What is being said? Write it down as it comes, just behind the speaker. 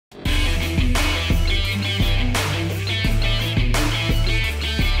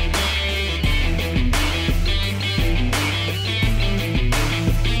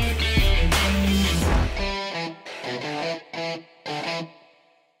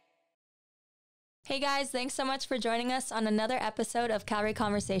Hey guys, thanks so much for joining us on another episode of Calvary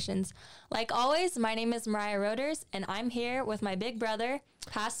Conversations. Like always, my name is Mariah Roders, and I'm here with my big brother,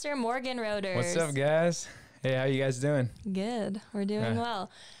 Pastor Morgan Roders. What's up, guys? Hey, how you guys doing? Good. We're doing well.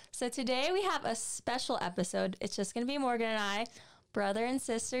 So today we have a special episode. It's just going to be Morgan and I, brother and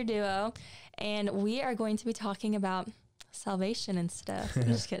sister duo, and we are going to be talking about salvation and stuff. I'm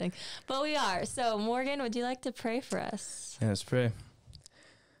just kidding. But we are. So Morgan, would you like to pray for us? Yeah, let's pray.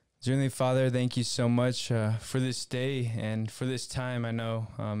 Dear Heavenly Father, thank you so much for this day and for this time. I know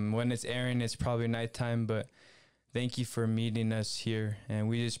when it's airing, it's probably nighttime, but thank you for meeting us here. And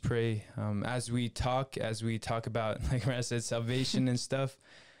we just pray as we talk about, like I said, salvation and stuff,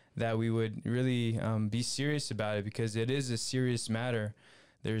 that we would really be serious about it, because it is a serious matter.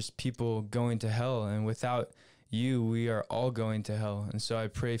 There's people going to hell, and without you, we are all going to hell. And so I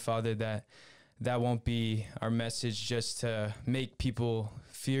pray, Father, that won't be our message just to make people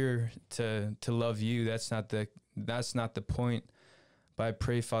fear to love you. That's not the point. But I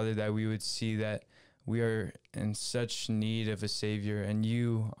pray, Father, that we would see that we are in such need of a Savior, and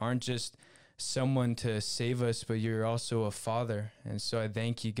you aren't just someone to save us, but you're also a Father. And so I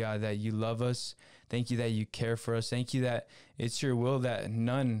thank you, God, that you love us. Thank you that you care for us. Thank you that it's your will that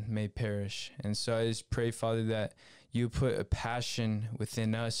none may perish. And so I just pray, Father, that you put a passion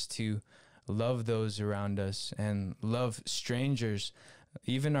within us to love those around us and love strangers,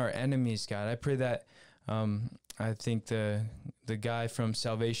 even our enemies, God. I pray that I think the guy from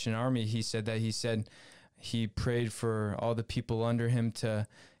Salvation Army, he said he prayed for all the people under him to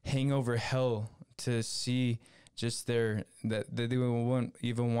hang over hell, to see just that they won't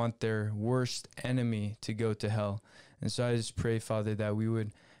even want their worst enemy to go to hell. And so I just pray, Father, that we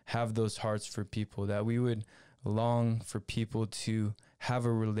would have those hearts for people, that we would long for people to have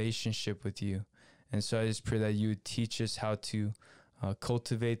a relationship with you. And so I just pray that you would teach us how to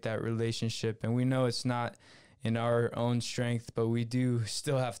cultivate that relationship. And we know it's not in our own strength, but we do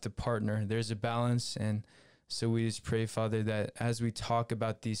still have to partner. There's a balance. And so we just pray, Father, that as we talk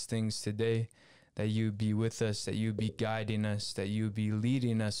about these things today, that you be with us, that you be guiding us, that you be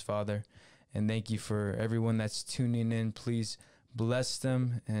leading us, Father. And thank you for everyone that's tuning in. Please bless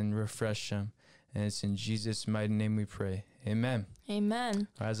them and refresh them. And it's in Jesus' mighty name we pray. Amen. Amen.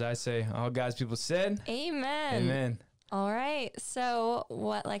 As I say, all God's people said, Amen. Amen. All right. So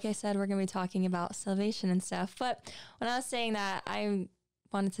like I said, we're going to be talking about salvation and stuff. But when I was saying that, I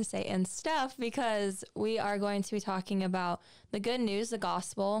wanted to say and stuff because we are going to be talking about the good news, the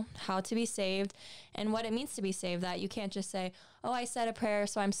gospel, how to be saved, and what it means to be saved. That you can't just say, oh, I said a prayer,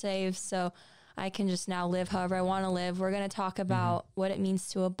 so I'm saved, so I can just now live however I want to live. We're going to talk about what it means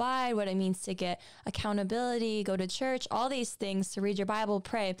to abide, what it means to get accountability, go to church, all these things, to read your Bible,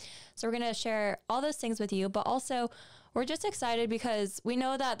 pray. So we're going to share all those things with you, but also we're just excited because we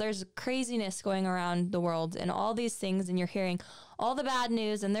know that there's craziness going around the world and all these things, and you're hearing all the bad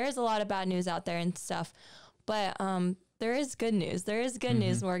news, and there is a lot of bad news out there and stuff. But there is good news. There is good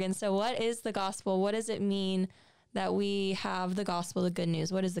news, Morgan. So what is the gospel? What does it mean that we have the gospel, the good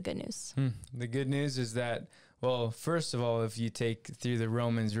news? What is the good news? The good news is that, well, first of all, if you take through the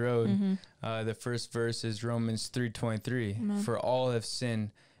Romans road, the first verse is Romans 3:23. For all have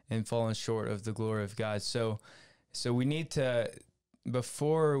sinned and fallen short of the glory of God. So we need to,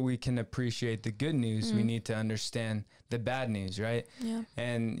 before we can appreciate the good news, we need to understand the bad news, right? Yeah.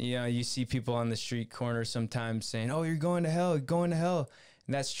 And, you see people on the street corner sometimes saying, oh, you're going to hell, you're going to hell.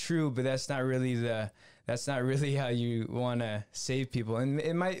 And that's true, but that's not really how you want to save people. And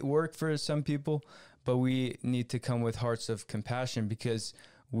it might work for some people, but we need to come with hearts of compassion, because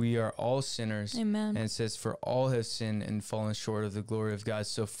we are all sinners. Amen. And it says, for all have sinned and fallen short of the glory of God.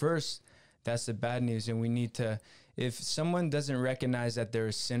 So first, that's the bad news. And we need to, if someone doesn't recognize that they're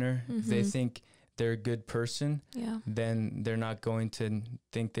a sinner, if they think they're a good person, then they're not going to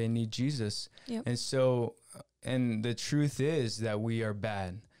think they need Jesus. Yep. And so, and the truth is that we are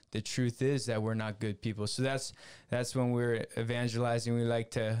bad. The truth is that we're not good people. So that's when we're evangelizing. We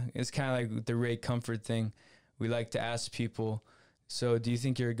like to, it's kind of like the Ray Comfort thing. We like to ask people, so do you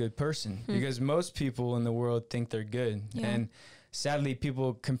think you're a good person? Because most people in the world think they're good. Yeah. And sadly,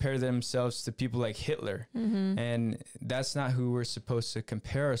 people compare themselves to people like Hitler. And that's not who we're supposed to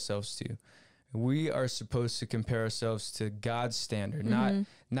compare ourselves to. We are supposed to compare ourselves to God's standard,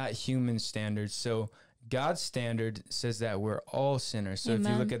 not human standards. So God's standard says that we're all sinners. So if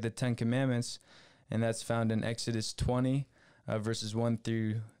you look at the 10 Commandments, and that's found in Exodus 20, verses 1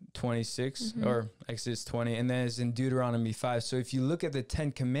 through 26, or Exodus 20, and then it's in Deuteronomy 5. So if you look at the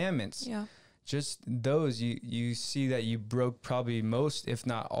 10 Commandments, just those, you see that you broke probably most, if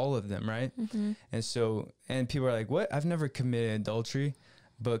not all of them, right? And so, and people are like, what? I've never committed adultery.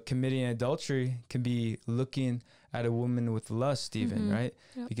 But committing adultery can be looking at a woman with lust even, right?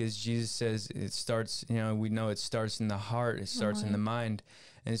 Yep. Because Jesus says it starts, we know it starts in the heart, it starts in the mind.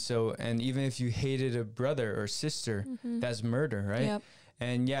 And so, and even if you hated a brother or sister, that's murder, right? Yep.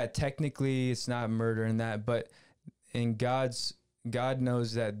 And yeah, technically it's not murder in that, but in God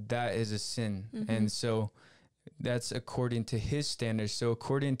knows that is a sin. And so that's according to his standards. So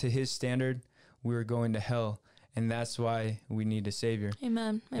according to his standard, we're going to hell. And that's why we need a savior.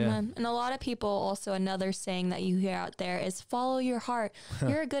 Amen. Amen. Yeah. And a lot of people also, another saying that you hear out there is follow your heart.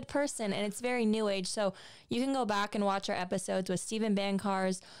 You're a good person. And it's very new age. So you can go back and watch our episodes with Stephen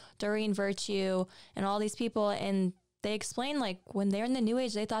Bancars, Doreen Virtue, and all these people. And they explain, like, when they're in the new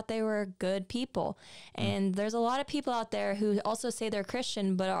age, they thought they were good people. And there's a lot of people out there who also say they're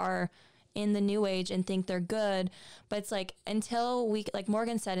Christian, but are in the new age and think they're good. But it's like, until we, like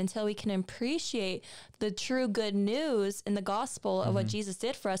Morgan said, until we can appreciate the true good news in the gospel of what Jesus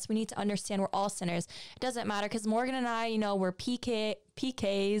did for us, we need to understand we're all sinners. It doesn't matter, because Morgan and I, we're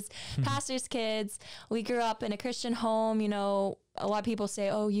PKs, pastors' kids. We grew up in a Christian home. A lot of people say,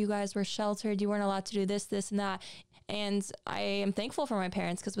 oh, you guys were sheltered, you weren't allowed to do this, this, and that. And I am thankful for my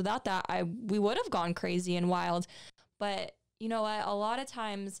parents, because without that, we would have gone crazy and wild. But you know what? A lot of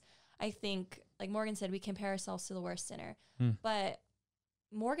times, I think, like Morgan said, we compare ourselves to the worst sinner. But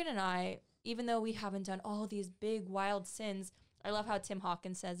Morgan and I, even though we haven't done all these big, wild sins, I love how Tim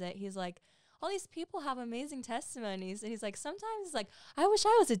Hawkins says it. He's like, all these people have amazing testimonies. And he's like, sometimes it's like, I wish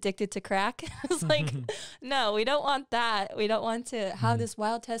I was addicted to crack. It's like, no, we don't want that. We don't want to have this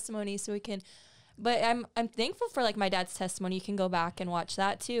wild testimony so we can. But I'm thankful for, like, my dad's testimony. You can go back and watch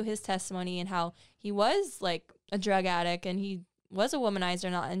that too, his testimony, and how he was like a drug addict and he was a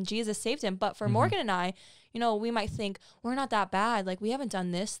womanizer and Jesus saved him. But for Morgan and I, we might think we're not that bad. Like, we haven't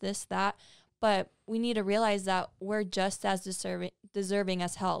done this, that. But we need to realize that we're just as deserving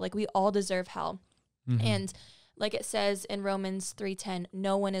as hell. Like, we all deserve hell. And like it says in Romans 3:10,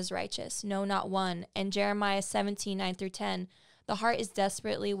 no one is righteous. No, not one. And Jeremiah 17:9-10, the heart is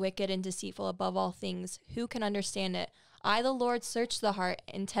desperately wicked and deceitful above all things. Who can understand it? I, the Lord, search the heart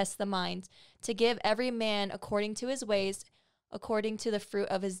and test the mind, to give every man according to his ways, according to the fruit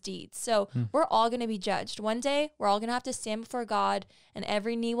of his deeds. So we're all going to be judged. One day, we're all going to have to stand before God, and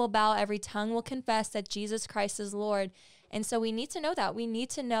every knee will bow, every tongue will confess that Jesus Christ is Lord. And so we need to know that. We need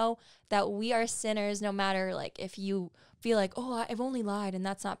to know that we are sinners, no matter, like, if you feel like, oh, I've only lied and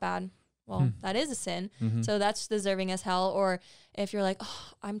that's not bad. Well, that is a sin. So that's deserving as hell. Or if you're like, oh,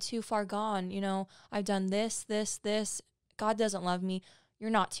 I'm too far gone. I've done this. God doesn't love me. You're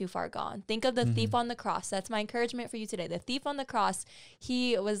not too far gone. Think of the thief on the cross. That's my encouragement for you today. The thief on the cross,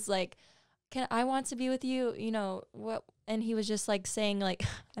 he was like, I want to be with you, what? And he was just like saying, like,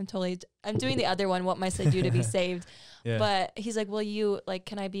 I'm doing the other one. What must I do to be saved? Yeah. But he's like,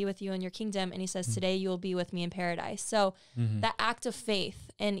 can I be with you in your kingdom? And he says, today you will be with me in paradise. So that act of faith.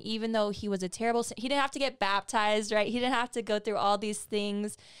 And even though he was a terrible sin, he didn't have to get baptized, right? He didn't have to go through all these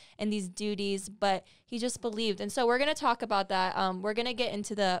things and these duties, but he just believed. And so we're going to talk about that. We're going to get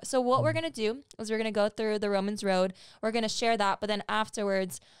into what we're going to do is we're going to go through the Romans road. We're going to share that. But then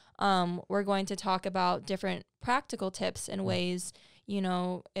afterwards, we're going to talk about different practical tips and ways,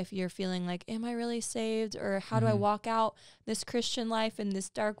 if you're feeling like, am I really saved? Or how do I walk out this Christian life in this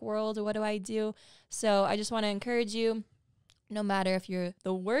dark world? Or what do I do? So I just want to encourage you, no matter if you're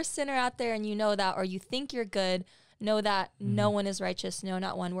the worst sinner out there and you know that, or you think you're good, know that no one is righteous. No,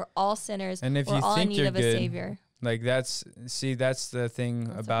 not one. We're all sinners. And if we're you all think in need you're of a good, savior. Like that's the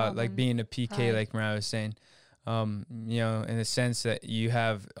thing about like being a PK, Pride. like Mariah was saying, in the sense that you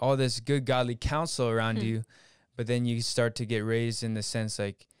have all this good godly counsel around you, but then you start to get raised in the sense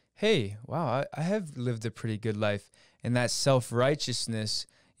like, hey, wow, I have lived a pretty good life. And that self-righteousness,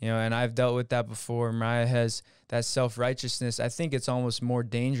 and I've dealt with that before. Mariah has that self-righteousness. I think it's almost more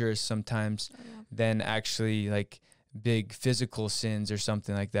dangerous sometimes than actually like big physical sins or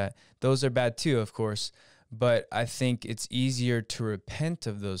something like that. Those are bad too, of course. But I think it's easier to repent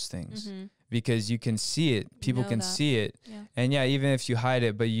of those things because you can see it. People can see it. Yeah. And yeah, even if you hide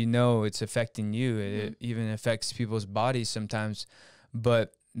it, but it's affecting you. It even affects people's bodies sometimes.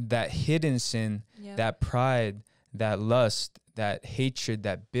 But that hidden sin, that pride, that lust, that hatred,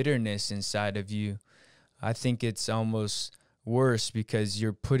 that bitterness inside of you, I think it's almost worse because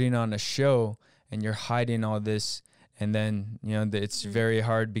you're putting on a show and you're hiding all this. And then, it's very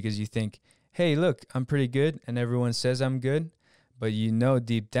hard because you think, hey, look, I'm pretty good. And everyone says I'm good. But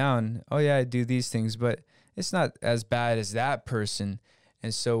deep down, oh yeah, I do these things, but it's not as bad as that person.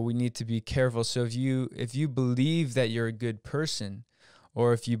 And so we need to be careful. So if you believe that you're a good person,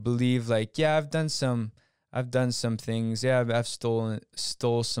 or if you believe like, yeah, I've done some I've done some things. Yeah, I've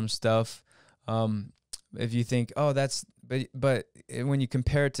stole some stuff. If you think, oh, but when you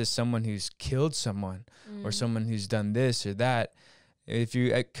compare it to someone who's killed someone or someone who's done this or that, if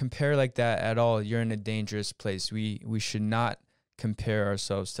you compare like that at all, you're in a dangerous place. We should not compare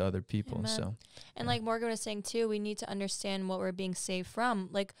ourselves to other people. Amen. So, and like Morgan was saying too, we need to understand what we're being saved from.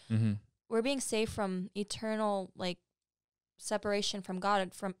 Like we're being saved from eternal like separation from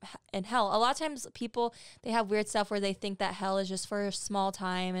God and hell. A lot of times people, they have weird stuff where they think that hell is just for a small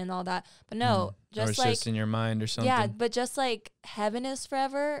time and all that. But no, just or it's like just in your mind or something. Yeah, but just like heaven is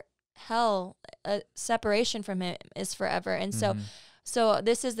forever, hell, separation from him is forever. And so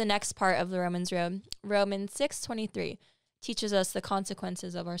this is the next part of the Romans road. Romans 6:23 teaches us the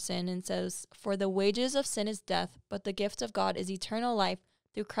consequences of our sin and says, "For the wages of sin is death, but the gift of God is eternal life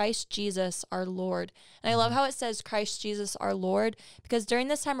through Christ Jesus our Lord." And I love how it says Christ Jesus our Lord, because during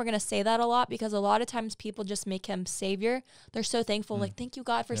this time we're going to say that a lot, because a lot of times people just make him Savior. They're so thankful, like, thank you,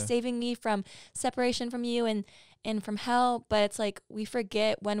 God, for saving me from separation from you and from hell. But it's like we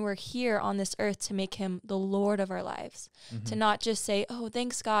forget when we're here on this earth to make him the Lord of our lives, to not just say, oh,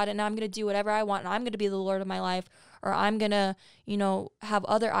 thanks, God, and I'm going to do whatever I want, and I'm going to be the Lord of my life, or I'm going to, have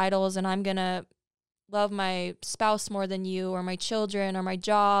other idols, and I'm going to love my spouse more than you, or my children, or my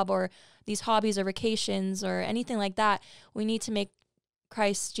job, or these hobbies or vacations or anything like that. We need to make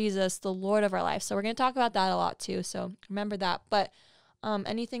Christ Jesus the Lord of our life. So we're going to talk about that a lot too. So remember that. But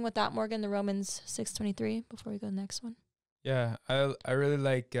anything with that, Morgan, the Romans 6:23 before we go to the next one? Yeah, I really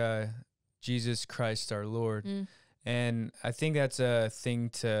like Jesus Christ our Lord. And I think that's a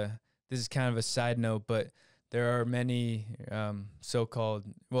thing this is kind of a side note, but there are many so-called,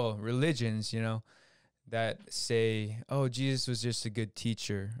 religions, that say, oh, Jesus was just a good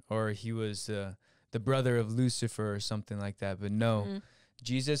teacher, or he was the brother of Lucifer or something like that. But no,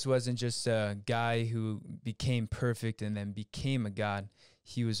 Jesus wasn't just a guy who became perfect and then became a God.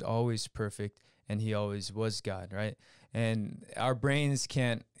 He was always perfect, and he always was God, right? And our brains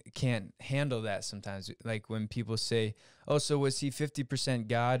can't handle that sometimes. Like when people say, oh, so was he 50%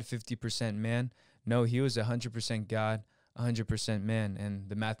 God, 50% man? No, he was 100% God, 100% man. And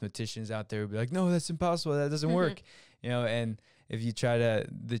the mathematicians out there would be like, no, that's impossible. That doesn't work. And if you try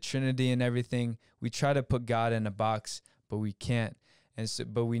the Trinity and everything, we try to put God in a box, but we can't. And so,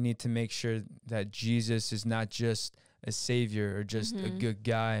 but we need to make sure that Jesus is not just a savior or just a good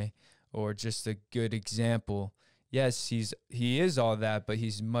guy or just a good example. Yes, he is all that, but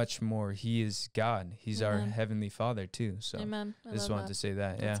he's much more. He is God. He's our heavenly Father too. So I just wanted to say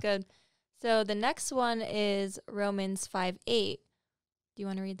that. That's good. So the next one is Romans 5:8. Do you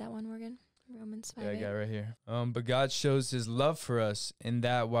want to read that one, Morgan? Romans 5:8. Yeah, I got it right here. But God shows his love for us in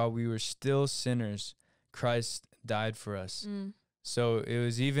that while we were still sinners, Christ died for us. So it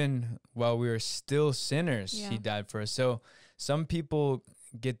was even while we were still sinners, he died for us. So some people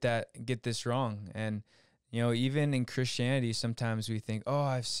get this wrong. And, even in Christianity, sometimes we think, oh,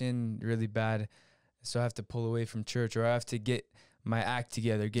 I've sinned really bad, so I have to pull away from church, or I have to get my act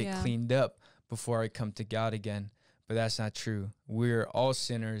together, get cleaned up before I come to God again. But that's not true. We're all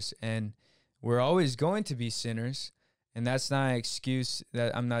sinners, and we're always going to be sinners. And that's not an excuse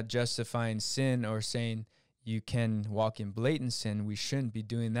that I'm not justifying sin or saying you can walk in blatant sin. We shouldn't be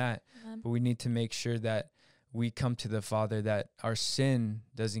doing that. But we need to make sure that we come to the Father, that our sin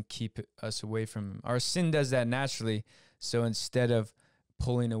doesn't keep us away from him. Our sin does that naturally. So instead of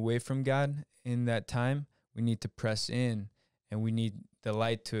pulling away from God in that time, we need to press in, and we need the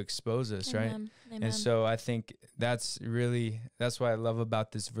light to expose us, right? Amen. And so I think that's why I love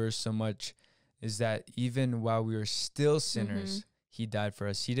about this verse so much, is that even while we were still sinners, he died for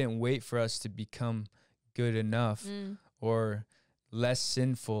us. He didn't wait for us to become good enough or less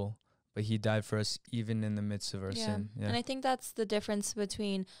sinful, but he died for us even in the midst of our sin. Yeah. And I think that's the difference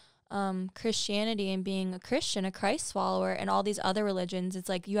between Christianity and being a Christian, a Christ follower, and all these other religions. It's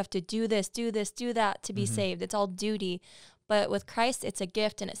like you have to do this, do that to be saved. It's all duty. But with Christ, it's a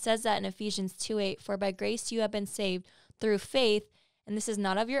gift. And it says that in Ephesians 2:8, for by grace you have been saved through faith. And this is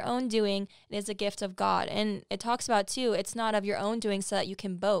not of your own doing. It is a gift of God. And it talks about, too, it's not of your own doing so that you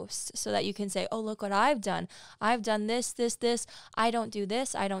can boast, so that you can say, oh, look what I've done. I've done this. I don't do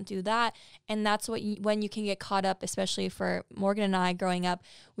this. I don't do that. And that's when you can get caught up, especially for Morgan and I growing up,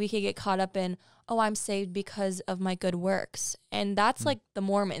 we could get caught up in, oh, I'm saved because of my good works. And that's like the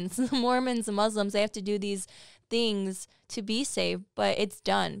Mormons. The Mormons, the Muslims, they have to do these things to be saved, but it's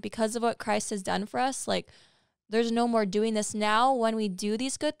done. Because of what Christ has done for us, like, there's no more doing this. Now, when we do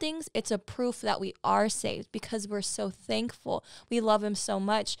these good things, it's a proof that we are saved because we're so thankful. We love him so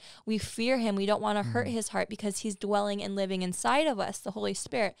much. We fear him. We don't want to hurt his heart because he's dwelling and living inside of us, the Holy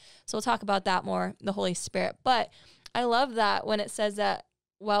Spirit. So we'll talk about that more, the Holy Spirit. But I love that when it says that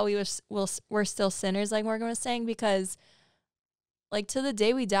while we're still sinners, like Morgan was saying, because like to the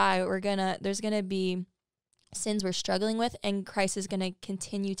day we die, there's going to be sins we're struggling with, and Christ is going to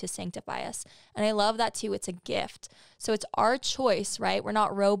continue to sanctify us. And I love that too. It's a gift. So it's our choice, right? We're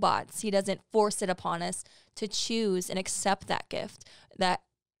not robots. He doesn't force it upon us to choose and accept that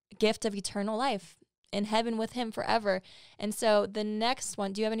gift of eternal life in heaven with him forever. And so the next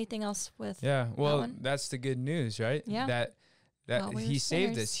one, do you have anything else with that's the good news, right? Yeah. That he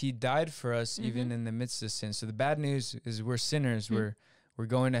saved us. He died for us even in the midst of sin. So the bad news is we're sinners. We're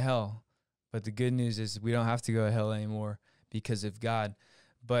going to hell. But the good news is we don't have to go to hell anymore because of God.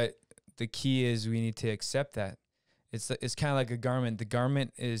 But the key is we need to accept that. It's kind of like a garment. The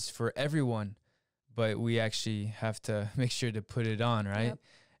garment is for everyone, but we actually have to make sure to put it on, right? Yep.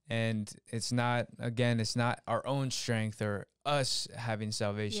 And it's not our own strength or us having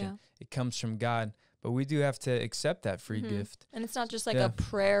salvation. Yeah. It comes from God. But we do have to accept that free gift. And it's not just like a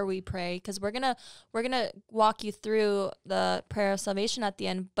prayer we pray, because we're gonna walk you through the prayer of salvation at the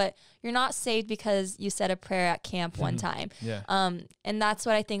end, but you're not saved because you said a prayer at camp one time. Yeah. And that's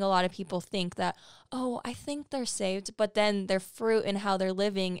what I think a lot of people think, that, oh, I think they're saved, but then their fruit and how they're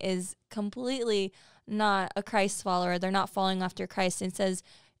living is completely not a Christ follower. They're not following after Christ. It says,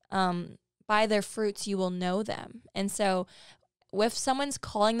 by their fruits you will know them. And so if someone's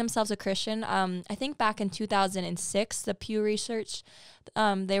calling themselves a Christian, I think back in 2006, the Pew Research,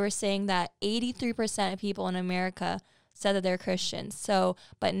 they were saying that 83% of people in America said that they're Christians. So,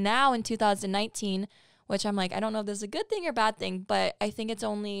 but now in 2019, which I'm like, I don't know if this is a good thing or bad thing, but I think it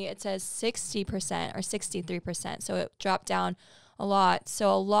says 60% or 63%. So it dropped down a lot.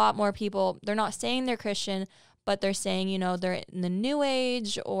 So a lot more people, they're not saying they're Christian, but they're saying, they're in the New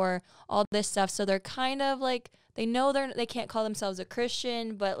Age or all this stuff. So they're kind of like, they know they can't call themselves a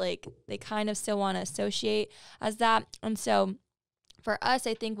Christian, but like they kind of still want to associate as that. And so for us,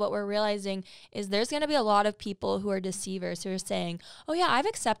 I think what we're realizing is there's going to be a lot of people who are deceivers who are saying, oh yeah, I've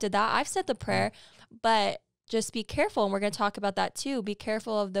accepted that. I've said the prayer, but just be careful. And we're going to talk about that too. Be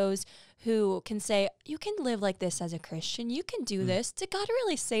careful of those who can say, you can live like this as a Christian. You can do this. Did God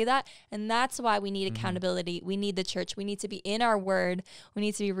really say that? And that's why we need accountability. We need the church. We need to be in our word. We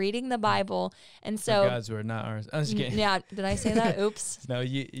need to be reading the Bible. And so God's word, not ours. I'm just kidding. Yeah. Did I say that? Oops. No,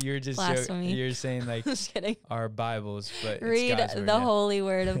 you're just you're saying like just kidding. Our Bibles, but read it's God's word, the holy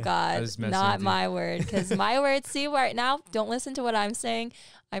word of God, not my you. word. Because my word, see right now, don't listen to what I'm saying.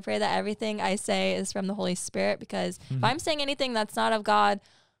 I pray that everything I say is from the Holy Spirit, because if I'm saying anything that's not of God,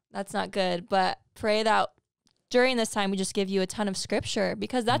 that's not good. But pray that during this time we just give you a ton of scripture,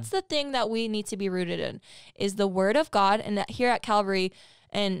 because that's the thing that we need to be rooted in, is the word of God. And that here at Calvary,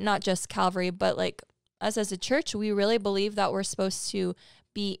 and not just Calvary, but like us as a church, we really believe that we're supposed to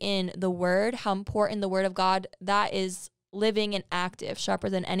be in the word, how important the word of God that is, living and active, sharper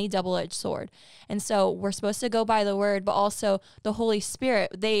than any double-edged sword. And so we're supposed to go by the word, but also the Holy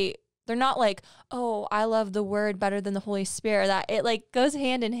Spirit. They're not like, oh, I love the word better than the Holy Spirit. That it like goes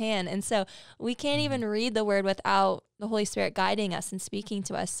hand in hand. And so we can't even read the word without the Holy Spirit guiding us and speaking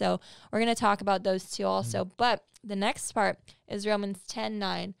to us. So we're going to talk about those two also. But the next part is Romans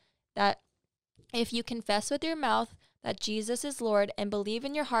 10:9, that if you confess with your mouth that Jesus is Lord and believe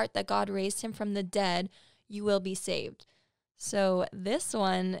in your heart that God raised him from the dead, you will be saved. So this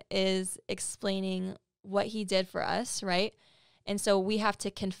one is explaining what he did for us, right? And so we have to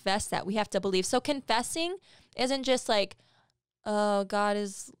confess that. We have to believe. So confessing isn't just like, oh,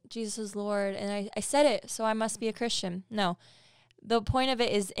 Jesus is Lord, and I said it, so I must be a Christian. No. The point of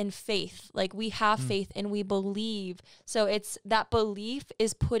it is in faith. Like we have faith and we believe. So it's that belief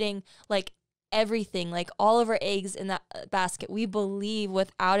is putting like everything, like all of our eggs in that basket. We believe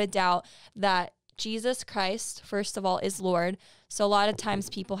without a doubt that Jesus Christ, first of all, is Lord. So a lot of times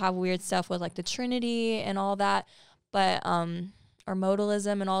people have weird stuff with like the Trinity and all that, but or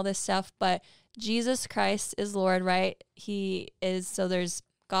modalism and all this stuff. But Jesus Christ is Lord, right? He is. So there's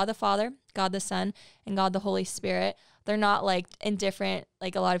God the Father, God the Son, and God the Holy Spirit. They're not like in different,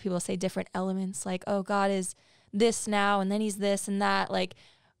 like a lot of people say different elements, like, oh, God is this now, and then he's this and that. Like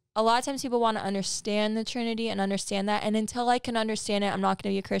a lot of times people want to understand the Trinity and understand that. And until I can understand it, I'm not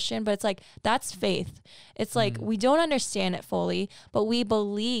going to be a Christian. But it's like, that's faith. It's like, we don't understand it fully, but we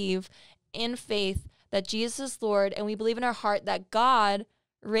believe in faith that Jesus is Lord. And we believe in our heart that God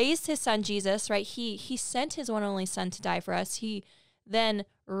raised his son, Jesus, right? He sent his one and only son to die for us. then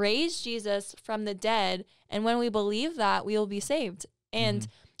raised Jesus from the dead. And when we believe that, we will be saved. And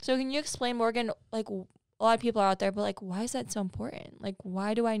so can you explain, Morgan, like a lot of people are out there, but like, why is that so important? Like,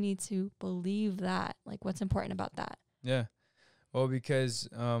 why do I need to believe that? Like, what's important about that? Yeah. Well, because,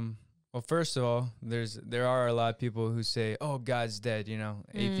 well, first of all, there are a lot of people who say, oh, God's dead,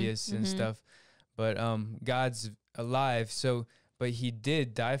 atheists and stuff. But God's alive. So, but he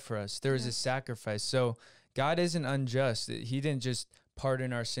did die for us. There was a sacrifice. So God isn't unjust. He didn't just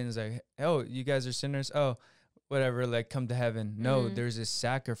pardon our sins like, oh, you guys are sinners. Oh, whatever, like come to heaven. No, there's a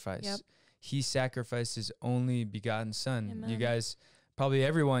sacrifice. Yep. He sacrificed his only begotten son. Amen. You guys, probably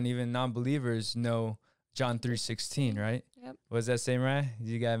everyone, even non-believers, know John 3:16, right? Yep. Was that same right?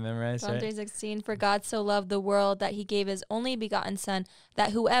 You got it memorized, John right? 3:16, for God so loved the world that he gave his only begotten son,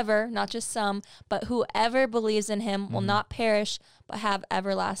 that whoever, not just some, but whoever believes in him will not perish, but have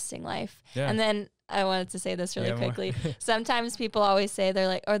everlasting life. Yeah. And then I wanted to say this really quickly. Sometimes people always say, they're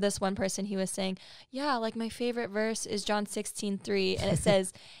like, or this one person, he was saying, yeah, like my favorite verse is John 16:3. And it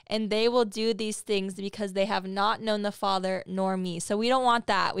says, and they will do these things because they have not known the Father nor me. So we don't want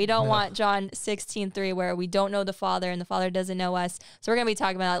that. We don't want John 16:3 where we don't know the Father and the Father doesn't know us. So we're going to be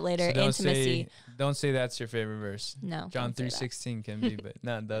talking about that later. So Intimacy. Don't say that's your favorite verse. No. John 3:16 can be, but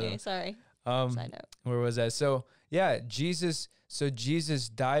not the Okay, sorry. Side note. Where was that? So yeah, Jesus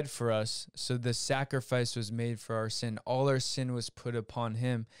died for us. So the sacrifice was made for our sin. All our sin was put upon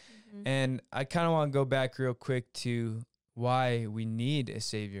him. And I kind of want to go back real quick to why we need a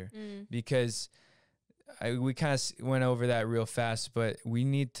savior, because we kind of went over that real fast, but we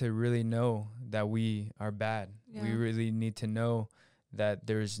need to really know that we are bad. Yeah. We really need to know that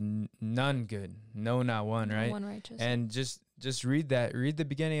there's none good, no, not one, right? One righteous. And just read that. Read the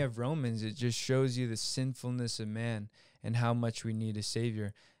beginning of Romans. It just shows you the sinfulness of man and how much we need a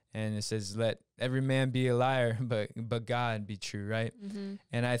savior. And it says, let every man be a liar, but God be true, right?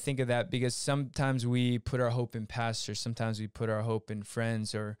 And I think of that because sometimes we put our hope in pastors. Sometimes we put our hope in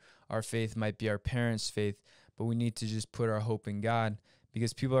friends, or our faith might be our parents' faith. But we need to just put our hope in God,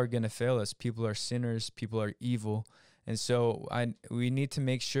 because people are going to fail us. People are sinners. People are evil. And so we need to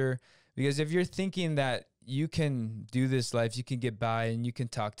make sure, because if you're thinking that you can do this life, you can get by and you can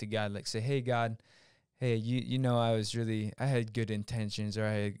talk to God, like say, hey, God, hey, you know, I had good intentions, or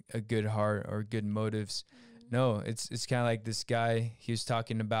I had a good heart or good motives. No, it's kind of like this guy, he was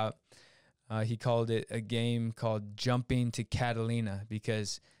talking about, he called it a game called Jumping to Catalina,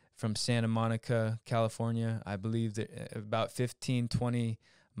 because from Santa Monica, California, I believe that about 15, 20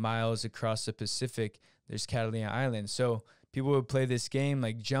 miles across the Pacific, there's Catalina Island. So people would play this game,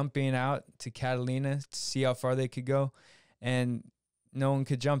 like jumping out to Catalina to see how far they could go. And no one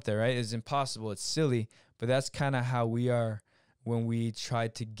could jump there, right? It's impossible. It's silly. But that's kind of how we are when we try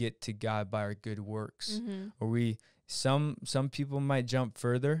to get to God by our good works. Or some people might jump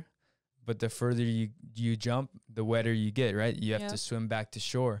further, but the further you jump, the wetter you get, right? You have to swim back to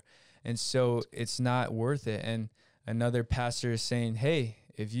shore. And so it's not worth it. And another pastor is saying, hey,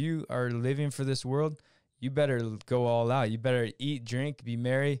 if you are living for this world, you better go all out. You better eat, drink, be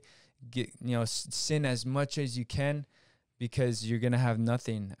merry, sin as much as you can, because you're going to have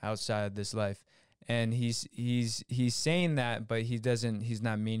nothing outside of this life. And he's saying that, but he's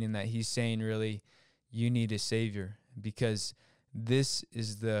not meaning that. He's saying really, you need a savior, because this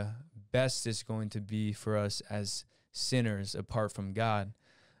is the best it's going to be for us as sinners apart from God.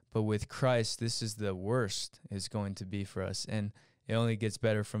 But with Christ, this is the worst it's going to be for us. And it only gets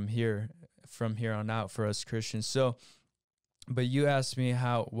better from here on out for us Christians. So, but you asked me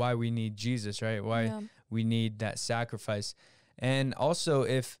why we need Jesus, right? Why we need that sacrifice. And also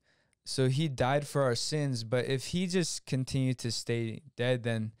so he died for our sins, but if he just continued to stay dead,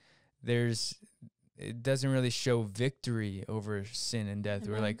 then it doesn't really show victory over sin and death.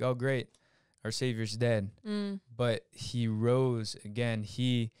 We're like, oh, great, our Savior's dead. But he rose again.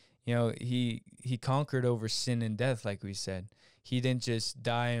 He conquered over sin and death, like we said. He didn't just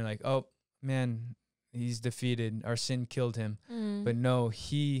die and like, oh, man, he's defeated. Our sin killed him. But no,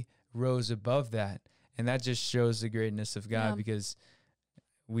 he rose above that. And that just shows the greatness of God, because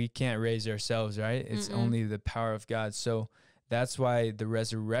we can't raise ourselves, right? It's only the power of God. So that's why the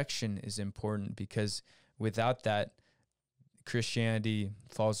resurrection is important, because without that, Christianity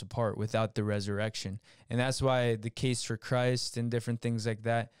falls apart without the resurrection. And that's why the case for Christ and different things like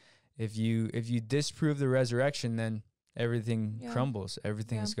that, if you disprove the resurrection, then everything crumbles.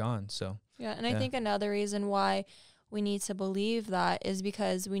 Everything is gone. So and I think another reason why we need to believe that is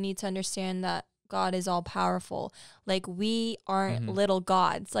because we need to understand that God is all powerful. Like, we aren't little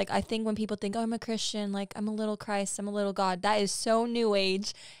gods. Like, I think when people think, oh, I'm a Christian, like I'm a little Christ, I'm a little God, that is so new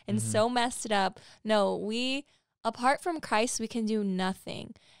age and so messed up. No, we apart from Christ, we can do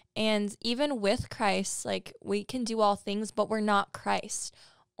nothing. And even with Christ, like, we can do all things, but we're not Christ.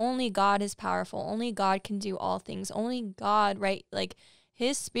 Only God is powerful. Only God can do all things. Only God, right? Like,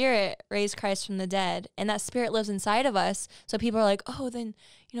 his spirit raised Christ from the dead, and that spirit lives inside of us. So people are like, oh, then,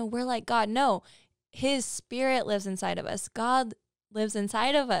 we're like God. No, his spirit lives inside of us. God lives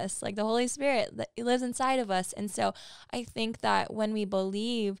inside of us, like the Holy Spirit that lives inside of us. And so I think that when we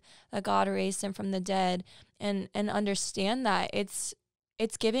believe that God raised him from the dead and understand that, it's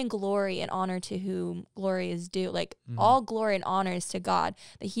giving glory and honor to whom glory is due. Like, all glory and honor is to God,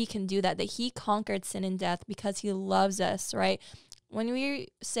 that he can do that he conquered sin and death because he loves us, right? When we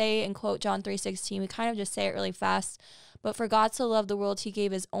say and quote John 3:16, we kind of just say it really fast. But for God so loved the world, he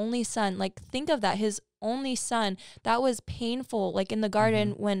gave his only son. Like, think of that, his only son. That was painful. Like in the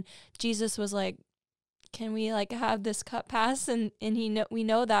garden when Jesus was like, can we like have this cup pass? And we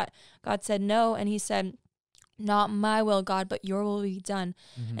know that God said no. And he said, not my will, God, but your will be done.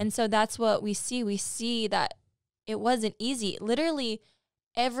 And so that's what we see. We see that it wasn't easy. Literally,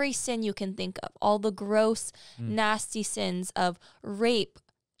 every sin you can think of, all the gross, nasty sins of rape,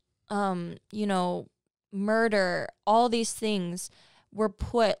 murder, all these things were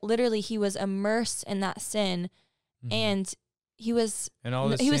put, literally, he was immersed in that sin, and he was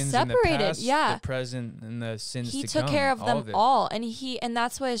separated. In the past, the present, and the sins he to took come, care of them of all. And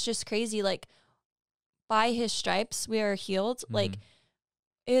that's what is just crazy. Like, by his stripes we are healed. Like,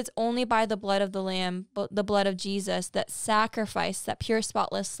 it's only by the blood of the Lamb, the blood of Jesus, that sacrifice, that pure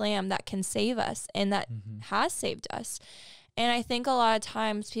spotless Lamb that can save us, and that has saved us. And I think a lot of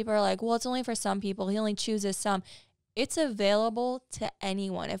times people are like, well, it's only for some people. He only chooses some. It's available to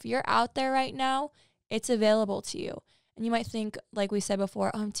anyone. If you're out there right now, it's available to you. And you might think, like we said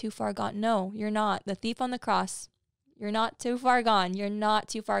before, oh, I'm too far gone. No, you're not. The thief on the cross, you're not too far gone. You're not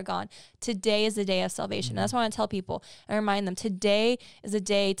too far gone. Today is the day of salvation. That's what I want to tell people and remind them. Today is a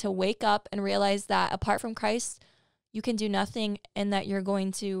day to wake up and realize that apart from Christ, you can do nothing, and that you're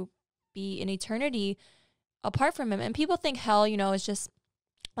going to be in eternity apart from him. And people think hell, is just,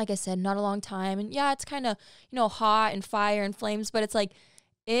 like I said, not a long time. And yeah, it's kind of, hot and fire and flames, but it's like,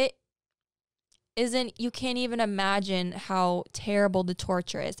 it isn't, you can't even imagine how terrible the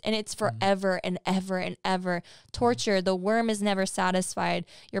torture is. And it's forever and ever and ever. Torture, the worm is never satisfied.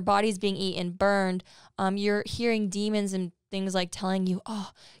 Your body's being eaten, burned. You're hearing demons and things like telling you,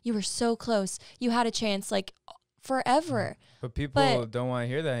 oh, you were so close. You had a chance, like, forever. But people don't want to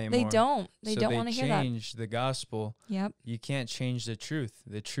hear that anymore. They don't. They don't want to hear that. They change the gospel. Yep. You can't change the truth.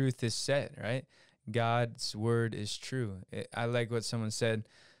 The truth is set, right? God's word is true. I like what someone said.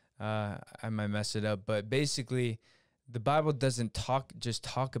 I might mess it up, but basically, the Bible doesn't just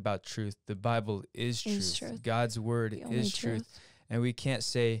talk about truth. The Bible is truth. God's word is truth. And we can't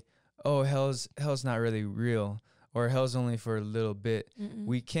say, oh, hell's not really real, or hell's only for a little bit.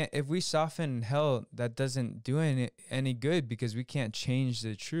 We can't, if we soften hell, that doesn't do any good, because we can't change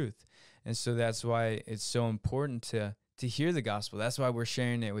the truth. And so that's why it's so important to hear the gospel. That's why we're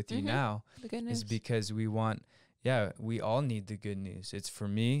sharing it with you now. The good news. Is because we want, we all need the good news. It's for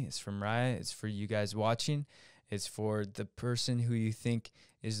me, it's for Mariah, it's for you guys watching, it's for the person who you think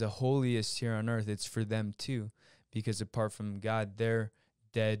is the holiest here on earth. It's for them too, because apart from God, they're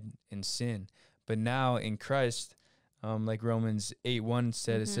dead in sin. But now in Christ, like Romans 8:1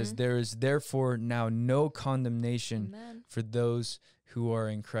 said, it says, there is therefore now no condemnation for those who are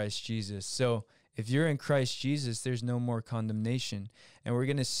in Christ Jesus. So if you're in Christ Jesus, there's no more condemnation. And we're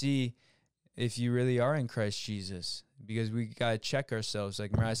going to see if you really are in Christ Jesus, because we got to check ourselves.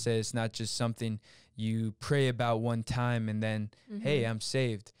 Like Mariah said, it's not just something you pray about one time and then, hey, I'm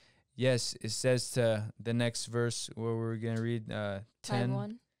saved. Yes, it says to the next verse where we're going to read 10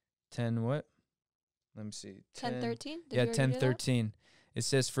 what? Let me see. 10:13? Yeah, 10:13. It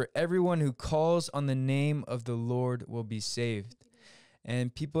says, for everyone who calls on the name of the Lord will be saved.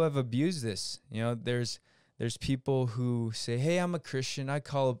 And people have abused this. There's people who say, hey, I'm a Christian. I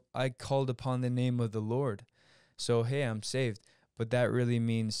called upon the name of the Lord. So, hey, I'm saved. But that really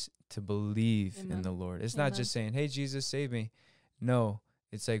means to believe in the Lord. It's not just saying, hey, Jesus, save me. No,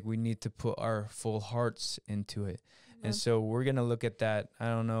 it's like we need to put our full hearts into it. And so we're going to look at that. I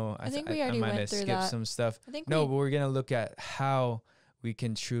don't know. I think we already might went have through skipped that. some stuff. But we're going to look at how we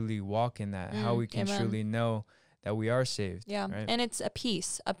can truly walk in that, how we can truly know that we are saved. Yeah. Right? And it's a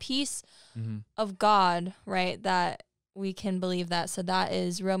peace of God, right? That we can believe that. So that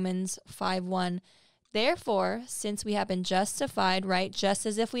is Romans 5:1. Therefore, since we have been justified, right, just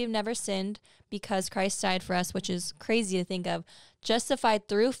as if we have never sinned, because Christ died for us, which is crazy to think of, justified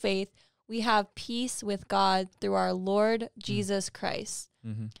through faith, we have peace with God through our Lord Jesus Christ.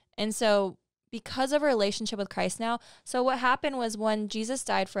 And so because of a relationship with Christ now. So what happened was when Jesus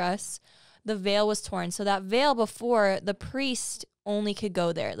died for us, the veil was torn. So that veil before, the priest only could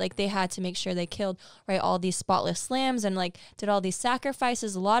go there. Like they had to make sure they killed, right, all these spotless lambs and like did all these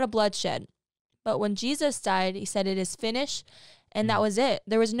sacrifices, a lot of bloodshed. But when Jesus died, he said, it is finished. And that was it.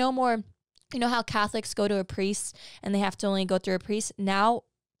 There was no more, you know how Catholics go to a priest and they have to only go through a priest? Now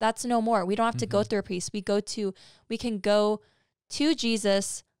that's no more. We don't have to go through a priest. We can go to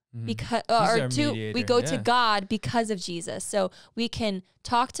Jesus because, we go to God because of Jesus. So we can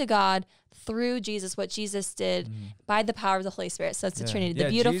talk to God through Jesus, what Jesus did by the power of the Holy Spirit. So it's the Trinity, the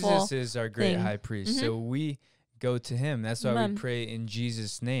beautiful Jesus is our great high priest. So we go to him. That's why we pray in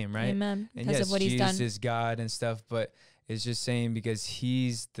Jesus' name, right? Amen. And Because yes, of what he's Jesus done. is God and stuff, but it's just saying because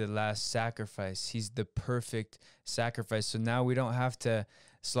he's the last sacrifice. He's the perfect sacrifice. So now we don't have to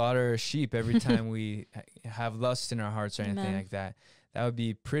slaughter a sheep every time we have lust in our hearts or anything like that. That would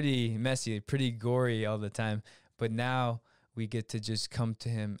be pretty messy, pretty gory all the time. But now we get to just come to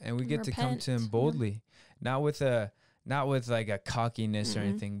him, and we get to come to him boldly, not with like a cockiness or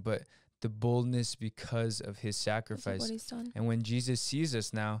anything, but the boldness because of his sacrifice. What he's done. And when Jesus sees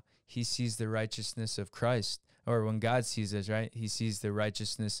us now, he sees the righteousness of Christ. Or when God sees us, right, he sees the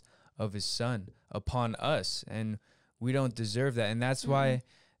righteousness of his son upon us, and we don't deserve that. And that's why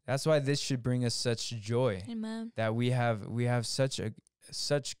this should bring us such joy. Amen. That we have such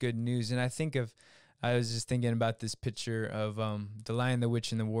good news. And I was just thinking about this picture of The Lion, the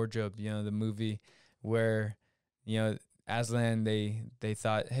Witch, and the Wardrobe, you know, the movie where, you know, Aslan, they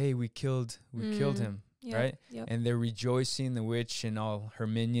thought, hey, we killed him, right? Yep. And they're rejoicing, the witch and all her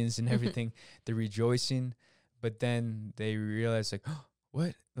minions and everything, they're rejoicing, but then they realize like, oh,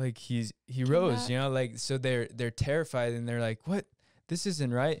 what? Like he rose, you know, like, so they're terrified and they're like, what? This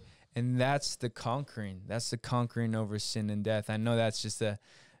isn't right. And that's the conquering over sin and death. I know that's just a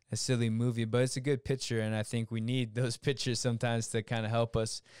silly movie, but it's a good picture, and I think we need those pictures sometimes to kind of help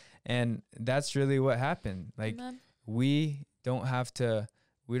us. And that's really what happened. Like, we don't have to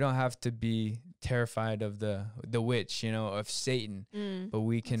be terrified of the witch, you know, of Satan, but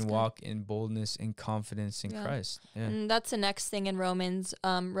we can walk in boldness and confidence in Christ. Yeah. And that's the next thing in Romans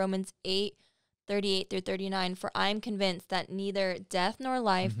 8:38-39. For I am convinced that neither death nor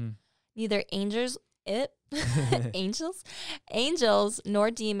life, neither angels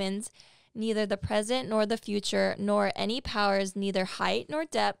nor demons, neither the present nor the future, nor any powers, neither height nor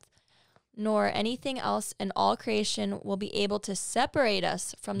depth, nor anything else in all creation will be able to separate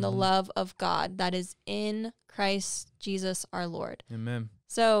us from the love of God that is in Christ Jesus our Lord. Amen.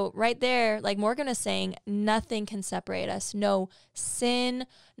 So right there, like Morgan is saying, nothing can separate us. No sin,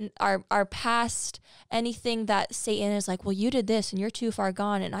 our past, anything that Satan is like, well, you did this and you're too far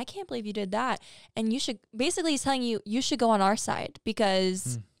gone, and I can't believe you did that. And he's telling you, you should go on our side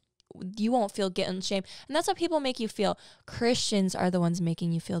because you won't feel guilt and shame. And that's what people make you feel. Christians are the ones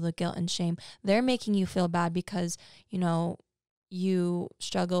making you feel the guilt and shame. They're making you feel bad because, you know, you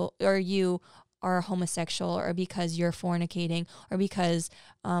struggle, or you are homosexual, or because you're fornicating, or because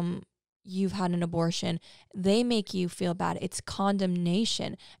you've had an abortion. They make you feel bad. It's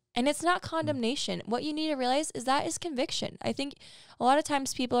condemnation. And it's not condemnation. What you need to realize is that is conviction. I think a lot of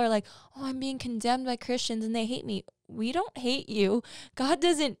times people are like, oh, I'm being condemned by Christians and they hate me. We don't hate you. God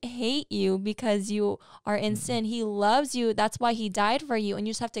doesn't hate you because you are in sin. He loves you. That's why he died for you. And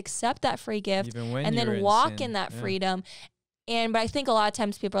you just have to accept that free gift and then walk in that freedom. But I think a lot of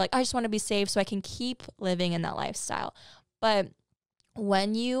times people are like, I just want to be saved so I can keep living in that lifestyle. But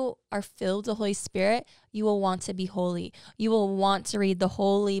when you are filled with the Holy Spirit, you will want to be holy. You will want to read the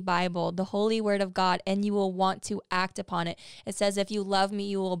Holy Bible, the Holy Word of God, and you will want to act upon it. It says, if you love me,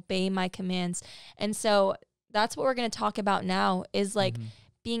 you will obey my commands. And so that's what we're going to talk about now, is like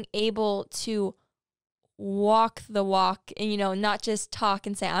being able to walk the walk, and, you know, not just talk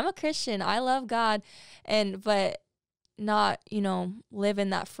and say, I'm a Christian, I love God, but not, you know, live in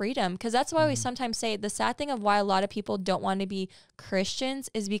that freedom. Because that's why we sometimes say the sad thing of why a lot of people don't want to be Christians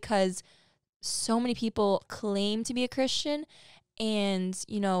is because so many people claim to be a Christian, and,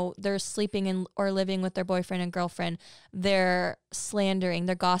 you know, they're sleeping in or living with their boyfriend and girlfriend. They're slandering,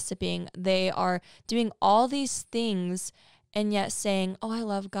 they're gossiping, they are doing all these things, and yet saying, oh, I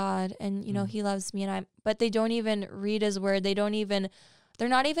love God, and, you know, he loves me, but they don't even read his word. They're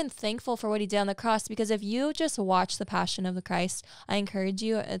not even thankful for what he did on the cross. Because if you just watch The Passion of the Christ, I encourage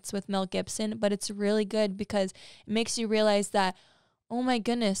you, it's with Mel Gibson, but it's really good because it makes you realize that, oh my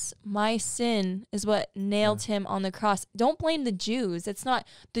goodness, my sin is what nailed him on the cross. Don't blame the Jews. It's not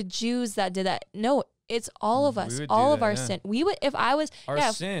the Jews that did that. No, it's all of us, all of our sin. We would, if I was,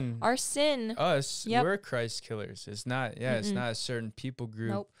 our sin, us, we're Christ killers. It's not, it's not a certain people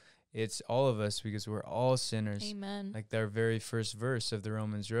group. Nope. it's all of us because we're all sinners. Amen. Like their very first verse of the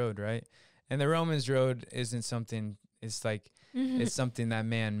Romans Road, right? And the Romans Road isn't something, it's like, it's something that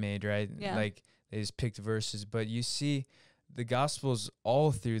man made, right? Yeah. Like they just picked verses, but you see the Gospels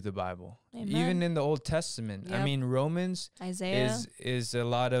all through the Bible, Amen. even in the Old Testament. Yep. I mean, Romans Isaiah is a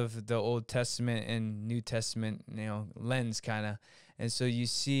lot of the Old Testament and New Testament, lens kind of. And so you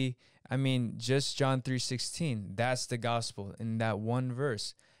see, I mean, just John 3:16, that's the gospel in that one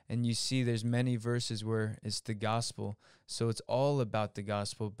verse. And you see there's many verses where it's the gospel. So it's all about the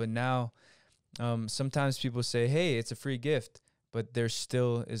gospel. But now sometimes people say, hey, it's a free gift, but there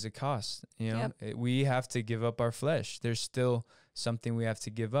still is a cost. We have to give up our flesh. There's still something we have to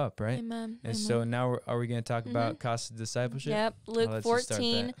give up, right? Amen. And so now are we going to talk about cost of discipleship? Yep. Luke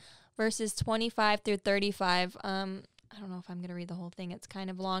 14, verses 25 through 35. I don't know if I'm going to read the whole thing. It's kind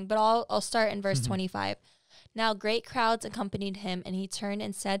of long, but I'll start in verse 25. Now great crowds accompanied him, and he turned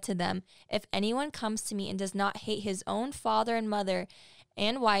and said to them, if anyone comes to me and does not hate his own father and mother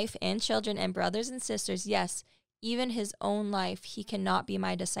and wife and children and brothers and sisters, yes, even his own life, he cannot be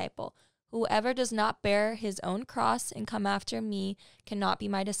my disciple. Whoever does not bear his own cross and come after me cannot be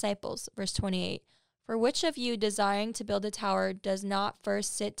my disciples. Verse 28. For which of you, desiring to build a tower, does not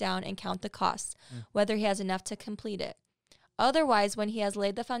first sit down and count the costs, whether he has enough to complete it? Otherwise, when he has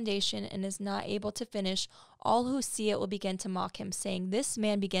laid the foundation and is not able to finish, all who see it will begin to mock him, saying, this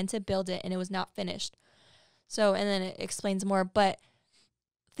man began to build it and it was not finished. So, and then it explains more, but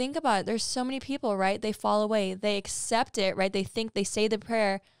think about it. There's so many people, right? They fall away. They accept it, right? They think they say the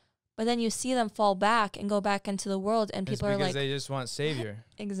prayer, but then you see them fall back and go back into the world, and people are like, because they just want Savior.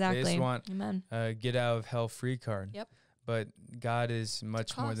 Exactly. They just want Amen. Get out of hell free card. Yep. But God is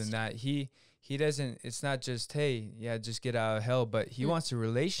much more than that. He doesn't, it's not just, hey, yeah, just get out of hell, but he wants a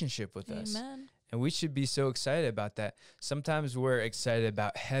relationship with us. Amen. And we should be so excited about that. Sometimes we're excited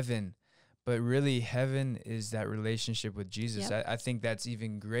about heaven, but really heaven is that relationship with Jesus. Yep. I think that's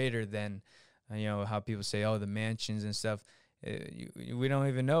even greater than, how people say, oh, the mansions and stuff. We don't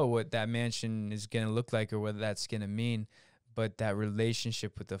even know what that mansion is going to look like or what that's going to mean. But that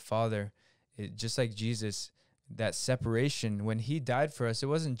relationship with the Father, just like Jesus, that separation, when he died for us, it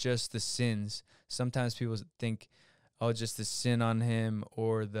wasn't just the sins. Sometimes people think, oh, just the sin on him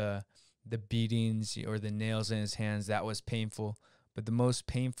or the beatings or the nails in his hands, that was painful. But the most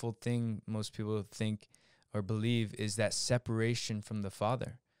painful thing most people think or believe is that separation from the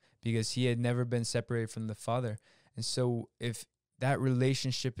Father, because he had never been separated from the Father. And so if that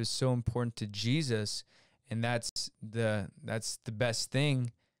relationship is so important to Jesus, and that's the best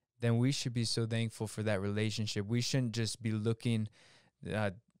thing, then we should be so thankful for that relationship. We shouldn't just be looking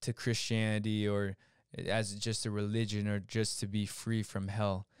to Christianity or as just a religion or just to be free from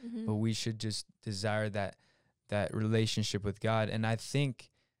hell, but we should just desire that relationship with God. And I think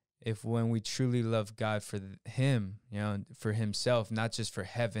if when we truly love God for him, for himself, not just for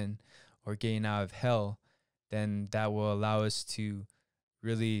heaven or getting out of hell, then that will allow us to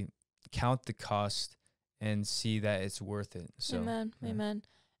really count the cost and see that it's worth it. So, Amen. Yeah. Amen.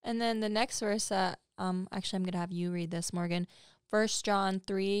 And then the next verse that, actually I'm going to have you read this, Morgan. 1 John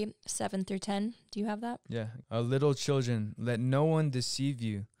 3, 7 through 10. Do you have that? Yeah. Little children, let no one deceive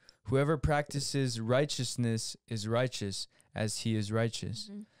you. Whoever practices righteousness is righteous as he is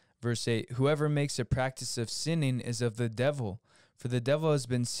righteous. Verse 8, whoever makes a practice of sinning is of the devil, for the devil has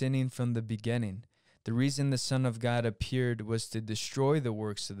been sinning from the beginning. The reason the Son of God appeared was to destroy the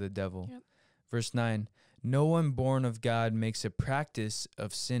works of the devil. Yep. Verse 9, no one born of God makes a practice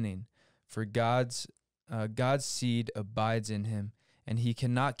of sinning, for God's seed abides in him, and he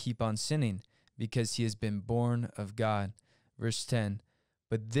cannot keep on sinning, because he has been born of God. Verse 10,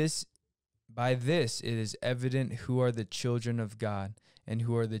 but by this it is evident who are the children of God and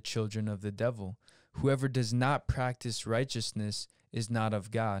who are the children of the devil. Whoever does not practice righteousness is not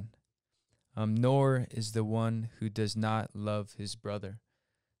of God, nor is the one who does not love his brother.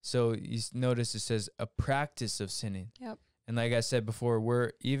 So you notice it says a practice of sinning. Yep. And like I said before,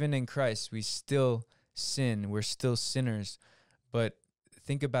 we're even in Christ, we still sin. We're still sinners. But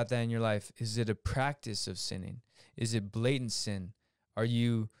think about that in your life. Is it a practice of sinning? Is it blatant sin?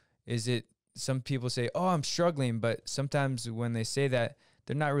 Some people say, oh, I'm struggling. But sometimes when they say that,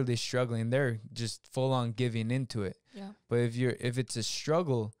 they're not really struggling. They're just full on giving into it. Yeah. But if it's a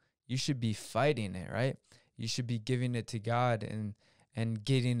struggle, you should be fighting it, right? You should be giving it to God and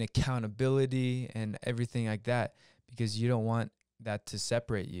getting accountability and everything like that, because you don't want that to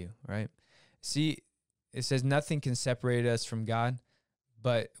separate you, right? See, it says nothing can separate us from God,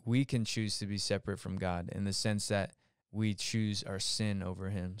 but we can choose to be separate from God in the sense that we choose our sin over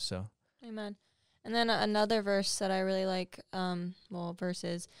him. So, amen. And then another verse that I really like,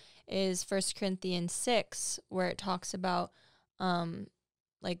 verses, is 1 Corinthians 6, where it talks about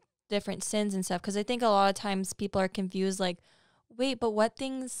like different sins and stuff. Because I think a lot of times people are confused, like, wait, but what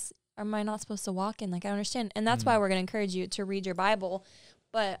things am I not supposed to walk in? Like, I don't understand. And that's why we're going to encourage you to read your Bible.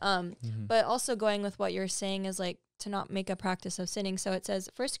 But but also going with what you're saying is like to not make a practice of sinning. So it says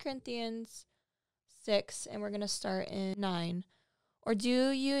 1 Corinthians 6, and we're going to start in 9. Or do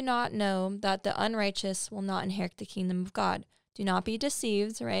you not know that the unrighteous will not inherit the kingdom of God? Do not be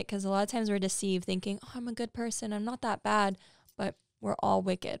deceived, right? Because a lot of times we're deceived thinking, oh, I'm a good person, I'm not that bad, but we're all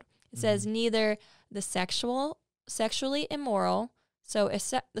wicked. It says neither the sexually immoral. So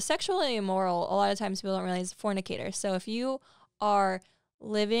the sexually immoral, a lot of times people don't realize, fornicators. So if you are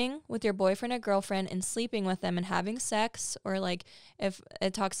living with your boyfriend or girlfriend and sleeping with them and having sex, or like if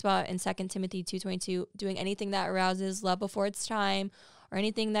it talks about in 2 Timothy 2:22, doing anything that arouses love before it's time, or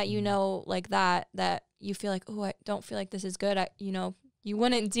anything that like that you feel like, oh, I don't feel like this is good. You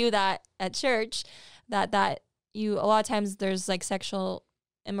wouldn't do that at church. That you, a lot of times there's like sexual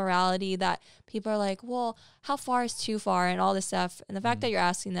immorality that people are like, well, how far is too far, and all this stuff. And the fact that you're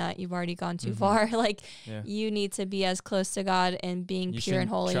asking that, you've already gone too far. Like you need to be as close to God and being pure and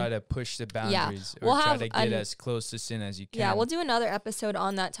holy. Try to push the boundaries, or try to get as close to sin as you can. Yeah, we'll do another episode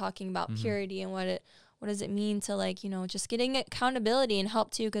on that, talking about purity and what does it mean to, like, just getting accountability and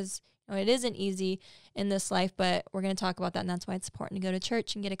help too, because it isn't easy in this life, but we're going to talk about that, and that's why it's important to go to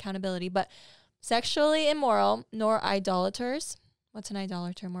church and get accountability. But sexually immoral, nor idolaters. What's an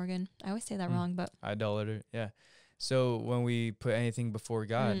idolater, Morgan? I always say that wrong, but... Idolater, yeah. So when we put anything before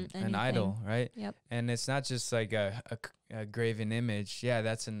God, an idol, right? Yep. And it's not just like a graven image. Yeah,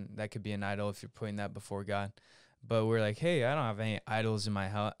 that could be an idol if you're putting that before God. But we're like, hey, I don't have any idols in my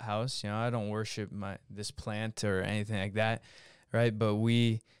house. I don't worship this plant or anything like that, right? But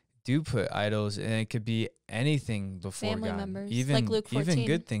we do put idols, and it could be anything before family God. Members, even like Luke 14. Even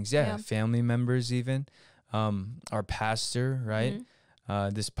good things, yeah. Family members, even our pastor, right?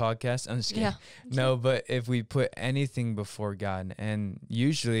 This podcast. I'm just kidding. Yeah. No, but if we put anything before God, and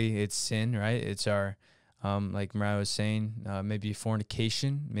usually it's sin, right? It's our, like Mariah was saying, maybe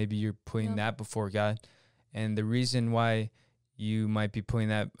fornication. Maybe you're putting that before God. And the reason why you might be putting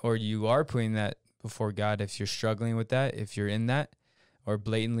that, or you are putting that before God, if you're struggling with that, if you're in that, or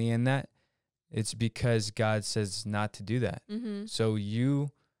blatantly in that, it's because God says not to do that. So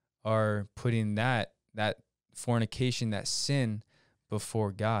you are putting that fornication, that sin,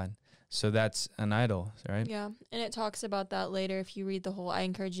 before God. So that's an idol, right? Yeah. And it talks about that later. If you read I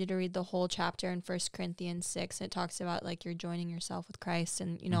encourage you to read the whole chapter in 1 Corinthians 6. It talks about like you're joining yourself with Christ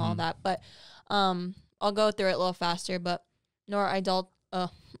and, all that. But I'll go through it a little faster, but nor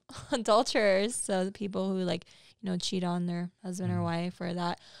adulterers. So the people who like, cheat on their husband or wife, or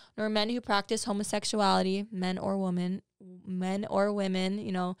that, nor men who practice homosexuality, men or women,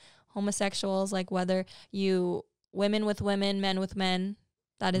 homosexuals, like whether you women with women, men with men,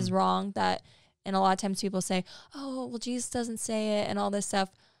 that is wrong. And a lot of times people say, oh, well, Jesus doesn't say it and all this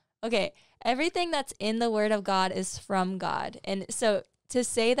stuff. Okay, everything that's in the Word of God is from God. And so to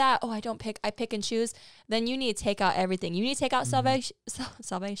say that, oh, I pick and choose, then you need to take out everything. You need to take out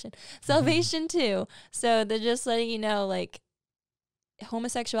salvation too. So they're just letting you know, like,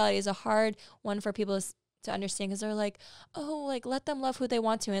 homosexuality is a hard one for people to understand, because they're like, oh, like, let them love who they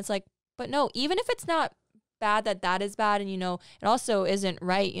want to. And it's like, but no, even if it's not bad, that is bad. And, it also isn't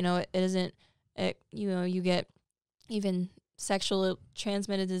right. It isn't, you get even sexually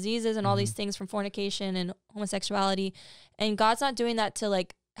transmitted diseases and all these things from fornication and homosexuality. And God's not doing that to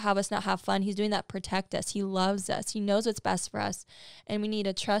like have us not have fun. He's doing that to protect us. He loves us. He knows what's best for us, and we need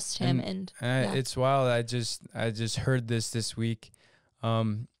to trust him. And it's wild. I just heard this week.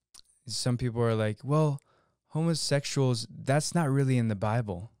 Some people are like, well, homosexuals, that's not really in the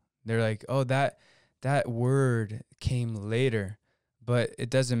Bible. They're like, oh, that word came later, but it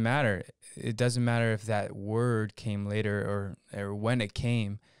doesn't matter. It doesn't matter if that word came later or when it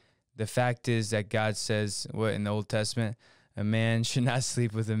came. The fact is that God says, what in the Old Testament, a man should not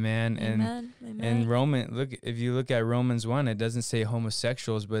sleep with a man. Amen. And if you look at Romans 1, it doesn't say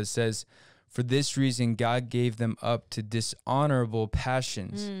homosexuals, but it says, for this reason, God gave them up to dishonorable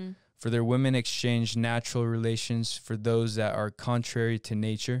passions. For their women exchanged natural relations for those that are contrary to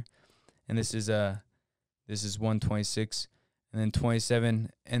nature. And this is 126. And then 27,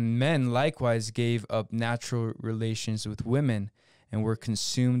 and men likewise gave up natural relations with women and were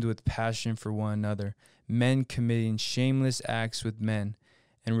consumed with passion for one another, men committing shameless acts with men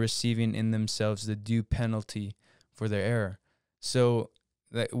and receiving in themselves the due penalty for their error. So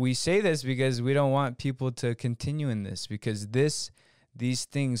we say this because we don't want people to continue in this, because these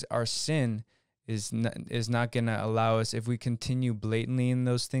things are sin. is not going to allow us. If we continue blatantly in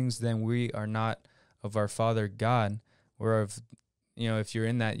those things, then we are not of our Father God. We're of, if you're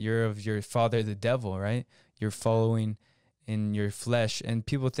in that, you're of your father, the devil, right? You're following in your flesh. And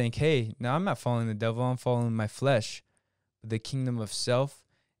people think, hey, no, I'm not following the devil. I'm following my flesh. But the kingdom of self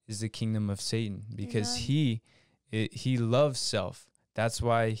is the kingdom of Satan, because he loves self. That's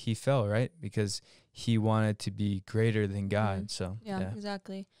why he fell, right? Because he wanted to be greater than God. So yeah,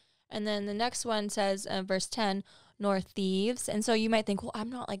 exactly. And then the next one says, verse 10, nor thieves. And so you might think, well, I'm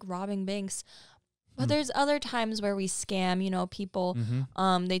not like robbing banks. But there's other times where we scam, people,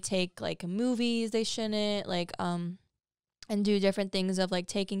 they take like movies they shouldn't, like, and do different things of like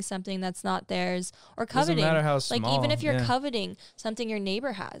taking something that's not theirs, or coveting. Doesn't matter how small. Like even if you're coveting something your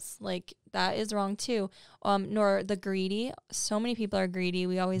neighbor has, like that is wrong too. Nor the greedy. So many people are greedy.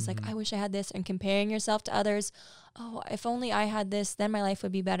 We always like, I wish I had this, and comparing yourself to others. Oh, if only I had this, then my life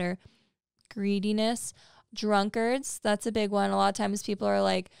would be better. Greediness. Drunkards. That's a big one. A lot of times people are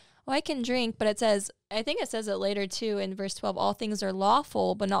like, oh, I can drink, but I think it says it later too in verse 12, all things are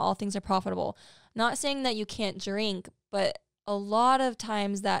lawful, but not all things are profitable. Not saying that you can't drink, but a lot of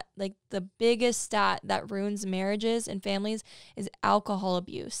times that like the biggest stat that ruins marriages and families is alcohol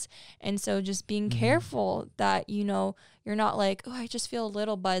abuse. And so just being careful that, you're not like, oh, I just feel a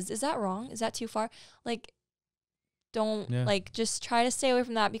little buzzed. Is that wrong? Is that too far? Like, don't just try to stay away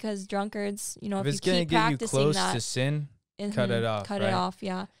from that, because drunkards, if it's you keep practicing get you close that, to sin, cut it off. Cut it off,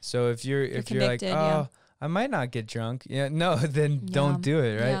 yeah. So if you're like, I might not get drunk, then don't do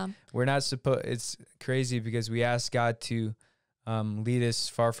it, right? Yeah. We're not supposed. It's crazy because we ask God to lead us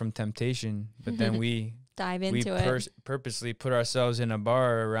far from temptation, but then we dive into it. Purposely put ourselves in a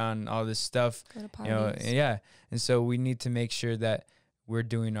bar around all this stuff. Go to parties. And so we need to make sure that we're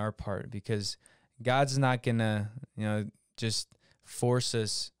doing our part, because God's not gonna just force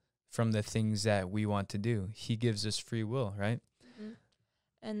us from the things that we want to do. He gives us free will, right?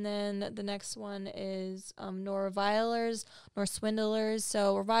 And then the next one is nor revilers, nor swindlers.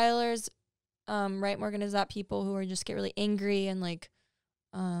 So revilers, right, Morgan, is that people who are just get really angry and like,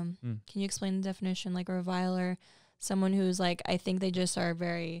 can you explain the definition? Like a reviler, someone who's like, I think they just are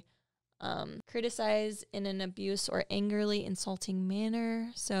very criticize in an abuse or angrily insulting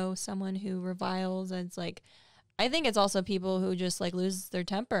manner. So someone who reviles, it's like, I think it's also people who just like lose their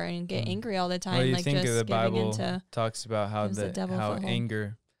temper and get angry all the time. Well, you like think just of the Bible into talks about how how foothold.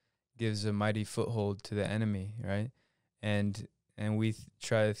 Anger gives a mighty foothold to the enemy, right? And we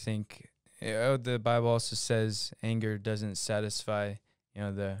try to think. The Bible also says anger doesn't satisfy.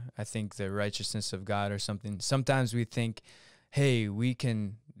 I think the righteousness of God or something. Sometimes we think, hey, we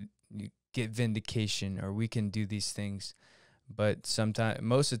can get vindication or we can do these things. But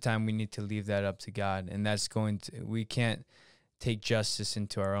most of the time, we need to leave that up to God, and we can't take justice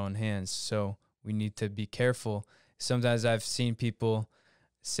into our own hands. So we need to be careful. Sometimes I've seen people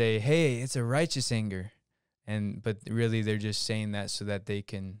say, "Hey, it's a righteous anger," but really they're just saying that so that they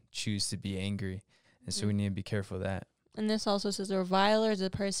can choose to be angry, and so we need to be careful of that. And this also says a reviler is a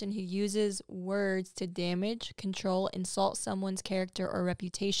person who uses words to damage, control, insult someone's character or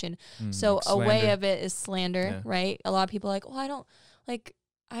reputation. So a way of it is slander, right? A lot of people are like, oh, I don't like,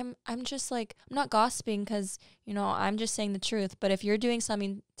 I'm just like, I'm not gossiping because, I'm just saying the truth. But if you're doing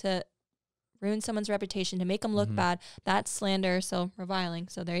something to ruin someone's reputation, to make them look bad, that's slander. So reviling.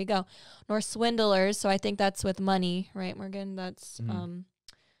 So there you go. Nor swindlers. So I think that's with money, right, Morgan? That's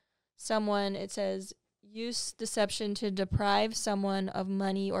someone, it says, use deception to deprive someone of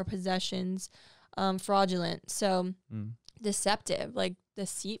money or possessions, fraudulent. So deceptive, like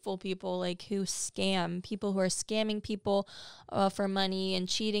deceitful people, like who scam, people who are scamming people for money and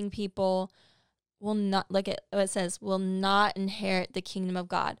cheating people will not, like it says, will not inherit the kingdom of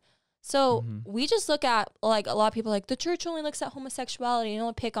God. So we just look at, like, a lot of people like the church only looks at homosexuality and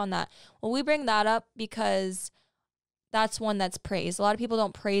only pick on that. Well, we bring that up because that's one that's praised. A lot of people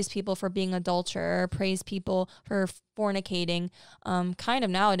don't praise people for being adulterer or praise people for fornicating. Kind of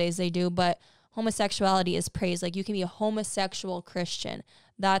nowadays they do, but homosexuality is praised. Like, you can be a homosexual Christian.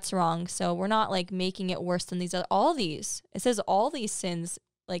 That's wrong. So we're not like making it worse than these. It says all these sins.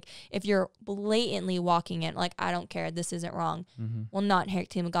 Like, if you're blatantly walking in, like, I don't care, this isn't wrong, will not inherit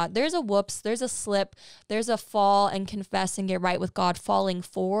the kingdom of God. There's a whoops, there's a slip, there's a fall and confess and get right with God, falling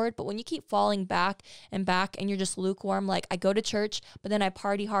forward. But when you keep falling back and you're just lukewarm, like, I go to church, but then I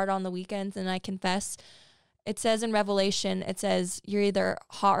party hard on the weekends and I confess. It says in Revelation, it says you're either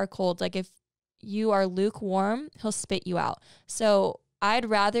hot or cold. Like, if you are lukewarm, he'll spit you out. So I'd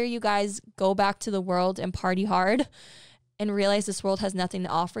rather you guys go back to the world and party hard and realize this world has nothing to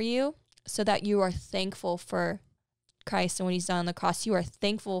offer you, so that you are thankful for Christ and what he's done on the cross. You are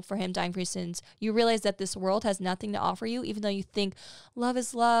thankful for him dying for your sins. You realize that this world has nothing to offer you, even though you think love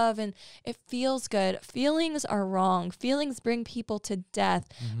is love and it feels good. Feelings are wrong. Feelings bring people to death.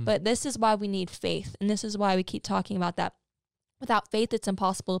 But this is why we need faith. And this is why we keep talking about that. Without faith, it's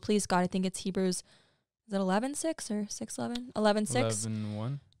impossible to please God. I think it's Hebrews, is it 11:6 or 6:11? 11:6.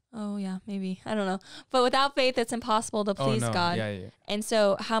 11:1. Oh, yeah, maybe. I don't know. But without faith, it's impossible to please God. Yeah. And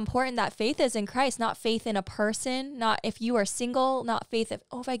so how important that faith is in Christ, not faith in a person, not if you are single, not faith if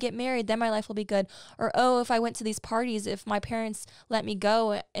I get married, then my life will be good. Or, if I went to these parties, if my parents let me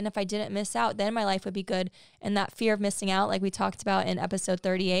go and if I didn't miss out, then my life would be good. And that fear of missing out, like we talked about in episode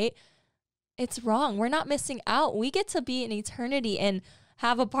 38, it's wrong. We're not missing out. We get to be in eternity and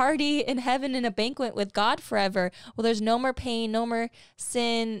have a party in heaven and a banquet with God forever. Well, there's no more pain, no more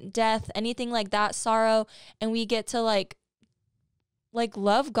sin, death, anything like that, sorrow. And we get to like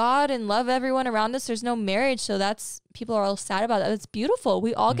love God and love everyone around us. There's no marriage. So people are all sad about that. It's beautiful.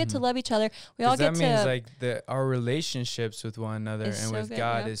 We all get to love each other. We all get to. That means like our relationships with one another and so with good,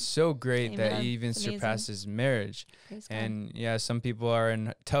 God is so great that it even it's surpasses marriage. Praise God. And yeah, some people are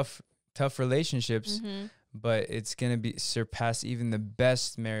in tough relationships. But it's going to be surpass even the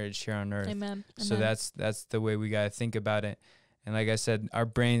best marriage here on earth. Amen. So that's the way we got to think about it. And like I said, our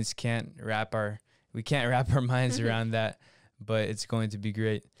brains can't wrap our minds around that, but it's going to be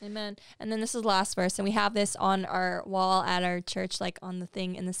great. Amen. And then this is the last verse, and we have this on our wall at our church, like on the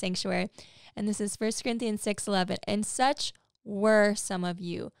thing in the sanctuary. And this is 1 Corinthians 6:11. And such were some of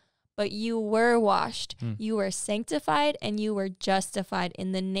you, but you were washed, you were sanctified, and you were justified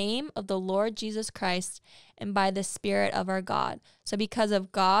in the name of the Lord Jesus Christ and by the Spirit of our God. So because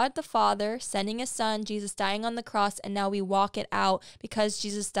of God the Father sending his Son, Jesus dying on the cross, and now we walk it out because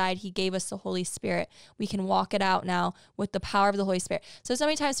Jesus died, he gave us the Holy Spirit. We can walk it out now with the power of the Holy Spirit. So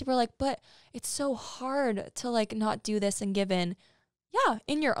many times people are like, but it's so hard to like not do this and give in. Yeah,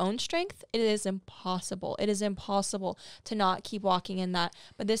 in your own strength, it is impossible. It is impossible to not keep walking in that.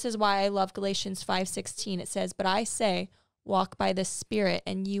 But this is why I love Galatians 5:16. It says, but I say, walk by the Spirit,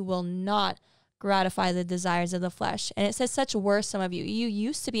 and you will not gratify the desires of the flesh. And it says, such were some of you. You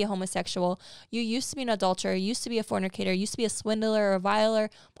used to be a homosexual. You used to be an adulterer. You used to be a fornicator. You used to be a swindler or a viler.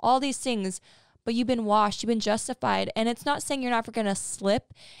 All these things. But you've been washed. You've been justified. And it's not saying you're not going to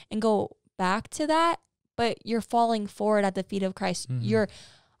slip and go back to that, but you're falling forward at the feet of Christ. You're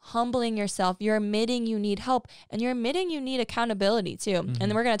humbling yourself. You're admitting you need help, and you're admitting you need accountability too. And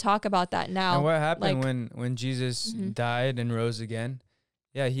then we're going to talk about that now. And what happened when Jesus died and rose again?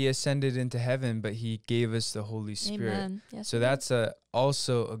 Yeah, he ascended into heaven, but he gave us the Holy Spirit. Amen. Yes, so that's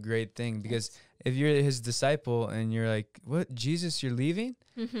also a great thing, because if you're his disciple and you're like, what, Jesus, you're leaving?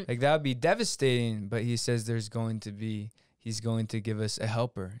 Like that would be devastating. But he says he's going to give us a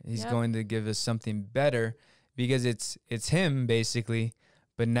helper. He's going to give us something better, because it's him basically,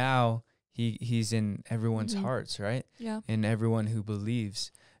 but now he's in everyone's hearts, right? Yeah. In everyone who believes.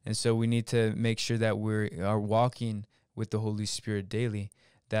 And so we need to make sure that we are walking with the Holy Spirit daily.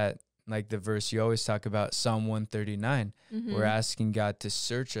 That, like the verse you always talk about, Psalm 139, we're asking God to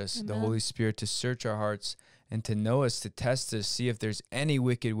search us, the Holy Spirit to search our hearts and to know us, to test us, see if there's any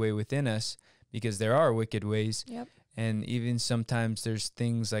wicked way within us, because there are wicked ways. Yep. And even sometimes there's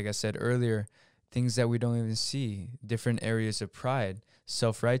things, like I said earlier, things that we don't even see, different areas of pride,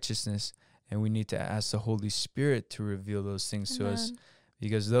 self-righteousness, and we need to ask the Holy Spirit to reveal those things to us,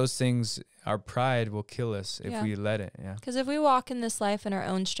 because those things, our pride will kill us if we let it. Yeah. Because if we walk in this life in our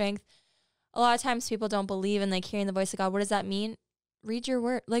own strength, a lot of times people don't believe in like hearing the voice of God. What does that mean? Read your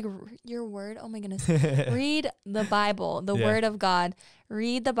word, your word. Oh my goodness. Read the Bible, the word of God.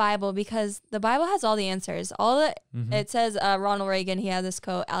 Read the Bible, because the Bible has all the answers. It says, Ronald Reagan, he had this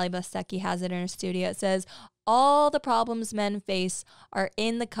quote, Ali Basteki has it in her studio. It says, all the problems men face are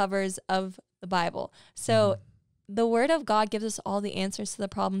in the covers of the Bible. So the word of God gives us all the answers to the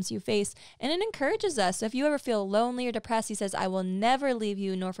problems you face, and it encourages us. So if you ever feel lonely or depressed, he says, I will never leave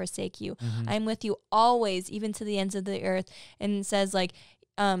you nor forsake you. I'm with you always, even to the ends of the earth. And it says like,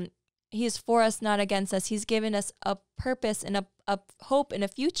 he is for us, not against us. He's given us a purpose and a hope and a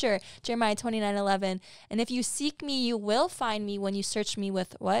future. Jeremiah 29:11. And if you seek me, you will find me when you search me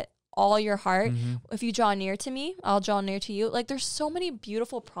with what? All your heart. If you draw near to me, I'll draw near to you. Like there's so many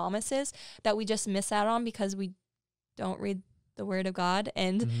beautiful promises that we just miss out on because we don't read the word of God,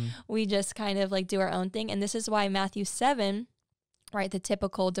 and we just kind of like do our own thing. And this is why Matthew 7, right, the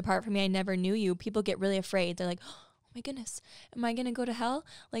typical depart from me, I never knew you. People get really afraid. They're like, oh my goodness, am I going to go to hell?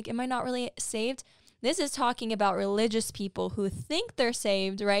 Like, am I not really saved? This is talking about religious people who think they're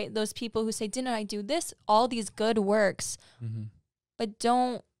saved, right? Those people who say, didn't I do this? All these good works, but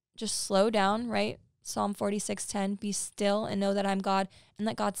don't just slow down, right? Psalm 46:10, be still and know that I'm God, and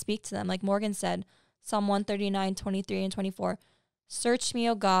let God speak to them. Like Morgan said, Psalm 139:23 and 24, search me,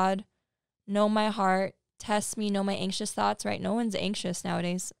 O God, know my heart, test me, know my anxious thoughts, right? No one's anxious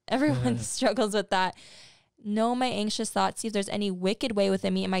nowadays. Everyone struggles with that. Know my anxious thoughts, see if there's any wicked way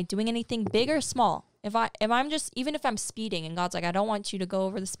within me. Am I doing anything big or small? If I'm just, even if I'm speeding and God's like, I don't want you to go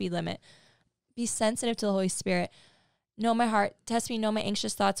over the speed limit, be sensitive to the Holy Spirit. Know my heart, test me, know my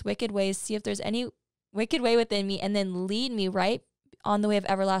anxious thoughts, wicked ways, see if there's any wicked way within me, and then lead me right on the way of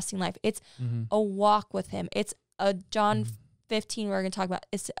everlasting life. It's a walk with him. It's a John 15 we're going to talk about.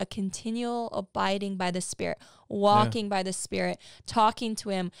 It's a continual abiding by the Spirit, walking by the Spirit, talking to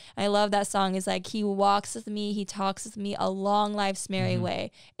him. I love that song. It's like, he walks with me, he talks with me a long life's merry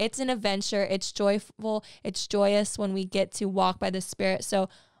way. It's an adventure. It's joyful. It's joyous when we get to walk by the Spirit. So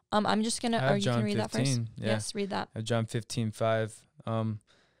I'm just going to, or you can read 15, that first. Yeah. Yes, read that. John 15:5.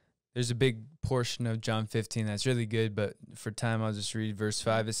 There's a big portion of John 15 that's really good, but for time, I'll just read verse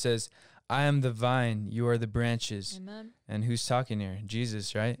 5. It says, I am the vine, you are the branches. Amen. And who's talking here?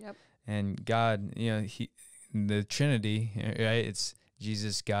 Jesus, right? Yep. And God, the Trinity, right? It's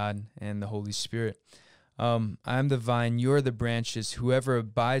Jesus, God, and the Holy Spirit. I am the vine, you are the branches. Whoever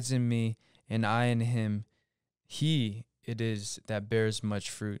abides in me and I in him, he it is that bears much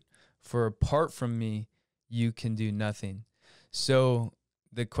fruit. For apart from me, you can do nothing. So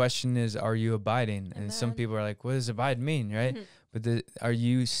the question is, are you abiding? Amen. And some people are like, what does abide mean, right? But are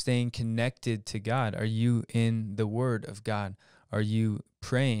you staying connected to God? Are you in the Word of God? Are you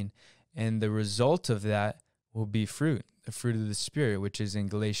praying? And the result of that will be fruit, the fruit of the Spirit, which is in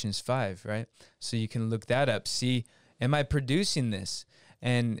Galatians 5, right? So you can look that up. See, am I producing this?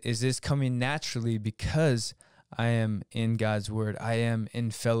 And is this coming naturally because I am in God's Word? I am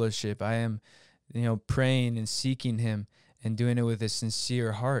in fellowship. I am, praying and seeking him and doing it with a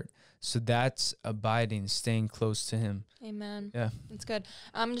sincere heart. So that's abiding, staying close to him. Amen. Yeah. That's good.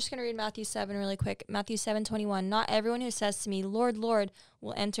 I'm just going to read Matthew 7 really quick. Matthew 7:21. Not everyone who says to me, Lord, Lord,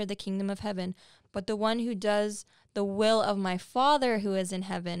 will enter the kingdom of heaven, but the one who does the will of my Father who is in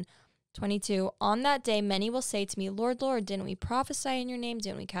heaven. 22. On that day, many will say to me, Lord, Lord, didn't we prophesy in your name?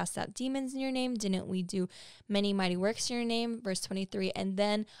 Didn't we cast out demons in your name? Didn't we do many mighty works in your name? Verse 23. And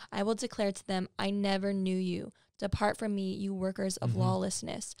then I will declare to them, I never knew you. Depart from me, you workers of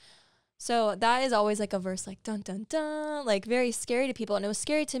lawlessness. So that is always like a verse like, dun, dun, dun, like very scary to people. And it was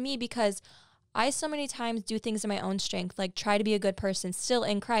scary to me because I so many times do things in my own strength, like try to be a good person, still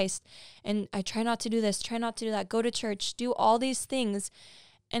in Christ. And I try not to do this, try not to do that, go to church, do all these things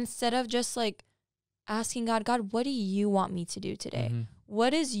instead of just like asking God, what do you want me to do today?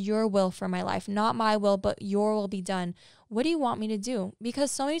 What is your will for my life? Not my will, but your will be done. What do you want me to do?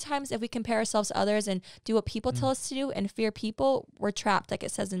 Because so many times if we compare ourselves to others and do what people tell us to do and fear people, we're trapped, like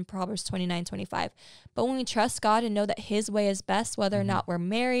it says in Proverbs 29:25. But when we trust God and know that his way is best, whether or not we're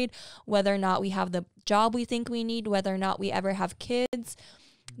married, whether or not we have the job we think we need, whether or not we ever have kids,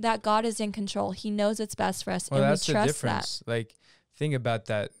 that God is in control. He knows what's best for us, and that's we trust the difference. that. Like, think about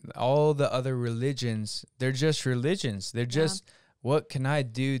that. All the other religions, they're just religions. They're just, what can I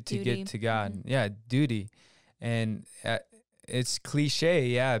do to get to God? Yeah, duty. And it's cliche.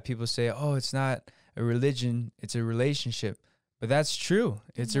 Yeah, people say, oh, it's not a religion, it's a relationship. But that's true.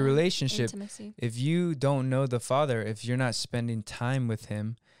 It's a relationship. Intimacy. If you don't know the Father, if you're not spending time with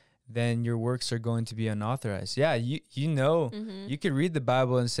him, then your works are going to be unauthorized. Yeah, you could read the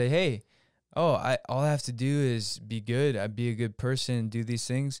Bible and say, hey, all I have to do is be good. I'd be a good person, do these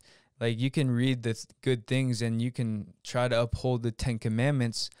things. Like, you can read the good things and you can try to uphold the 10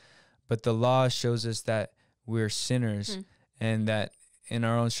 Commandments, but the law shows us that we're sinners and that in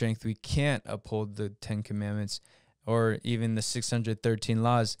our own strength we can't uphold the 10 Commandments or even the 613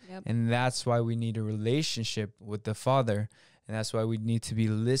 laws. And that's why we need a relationship with the Father, and that's why we need to be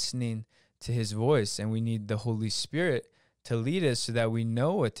listening to his voice, and we need the Holy Spirit to lead us so that we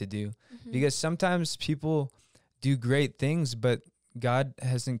know what to do. Because sometimes people do great things, but God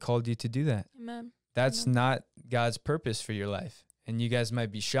hasn't called you to do that. Amen. That's not God's purpose for your life. And you guys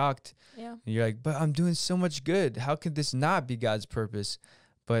might be shocked. Yeah. You're like, but I'm doing so much good. How could this not be God's purpose?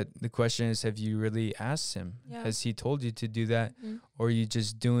 But the question is, have you really asked him? Yeah. Has he told you to do that? Or are you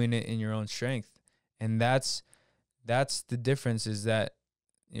just doing it in your own strength? And that's the difference, is that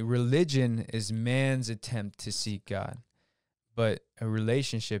religion is man's attempt to seek God. But a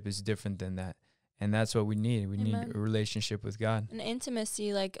relationship is different than that. And that's what we need. We need a relationship with God. An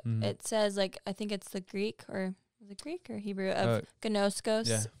intimacy, like it says, like, I think it's the Greek or Hebrew of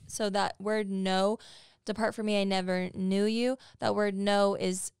gnoskos. So that word know, depart from me, I never knew you. That word know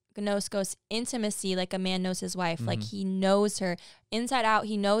is gnoskos, intimacy, like a man knows his wife, like he knows her inside out.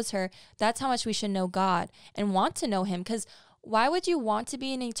 He knows her. That's how much we should know God and want to know him. Because why would you want to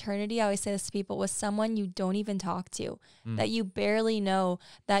be in eternity? I always say this to people, with someone you don't even talk to, that you barely know,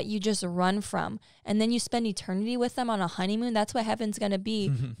 that you just run from, and then you spend eternity with them on a honeymoon? That's what heaven's going to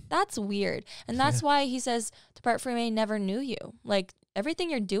be. That's weird. And that's why he says, depart from me, I never knew you. Like, everything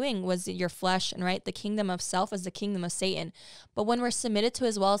you're doing was your flesh, and right, the kingdom of self is the kingdom of Satan. But when we're submitted to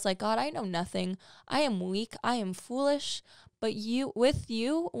his will, it's like, God, I know nothing. I am weak. I am foolish. But with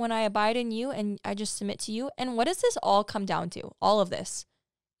you, when I abide in you and I just submit to you. And what does this all come down to? All of this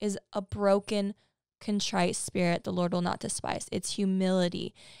is a broken, contrite spirit the Lord will not despise. It's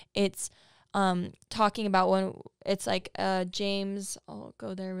humility. It's talking about when it's like James, I'll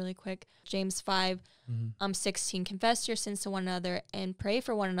go there really quick. James 5:16, confess your sins to one another and pray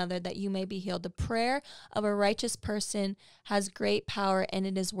for one another that you may be healed. The prayer of a righteous person has great power and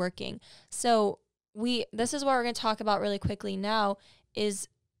it is working. So this is what we're going to talk about really quickly now, is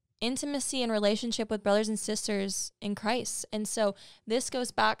intimacy and relationship with brothers and sisters in Christ. And so this goes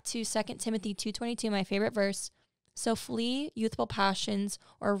back to 2 Timothy 2:22, my favorite verse. So flee youthful passions,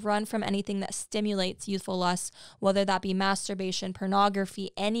 or run from anything that stimulates youthful lusts, whether that be masturbation,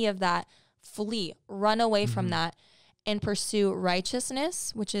 pornography, any of that. Flee, run away from that, and pursue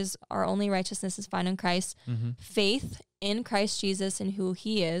righteousness, which is our only righteousness is found in Christ, faith in Christ Jesus and who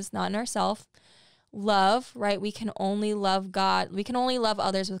he is, not in ourselves. Love, right? We can only love God. We can only love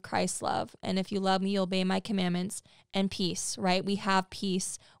others with Christ's love. And if you love me, you'll obey my commandments. And peace, right? We have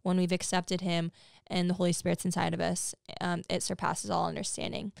peace when we've accepted him and the Holy Spirit's inside of us. It surpasses all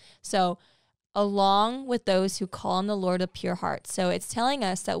understanding. So along with those who call on the Lord of pure heart. So it's telling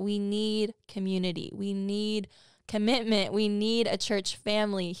us that we need community. We need commitment. We need a church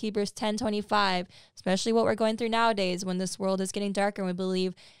family. Hebrews 10:25, especially what we're going through nowadays when this world is getting darker and we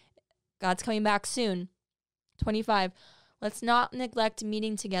believe God's coming back soon. 25, let's not neglect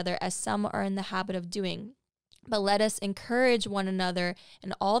meeting together as some are in the habit of doing, but let us encourage one another,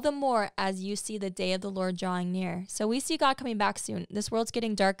 and all the more as you see the day of the Lord drawing near. So we see God coming back soon. This world's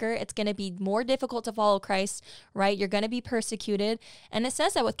getting darker. It's going to be more difficult to follow Christ, right? You're going to be persecuted. And it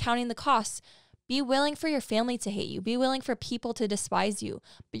says that with counting the costs. Be willing for your family to hate you. Be willing for people to despise you.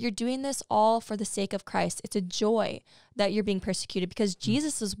 But you're doing this all for the sake of Christ. It's a joy that you're being persecuted because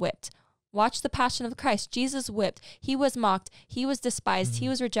Jesus was whipped. Watch the Passion of Christ. Jesus whipped. He was mocked. He was despised. He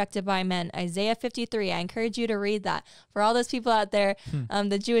was rejected by men. Isaiah 53. I encourage you to read that. For all those people out there,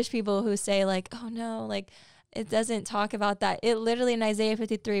 the Jewish people who say like, oh no, like it doesn't talk about that. It literally in Isaiah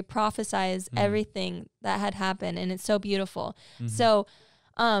 53 prophesies everything that had happened. And it's so beautiful. So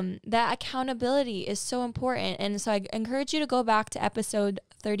that accountability is so important. And so I encourage you to go back to episode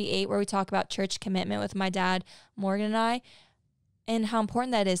 38 where we talk about church commitment with my dad, Morgan, and I. And how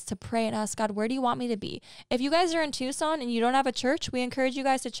important that is to pray and ask God, where do you want me to be? If you guys are in Tucson and you don't have a church, we encourage you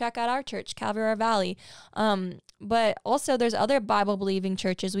guys to check out our church, Calvary Valley. But also there's other Bible believing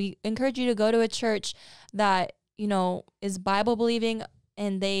churches. We encourage you to go to a church that, you know, is Bible believing,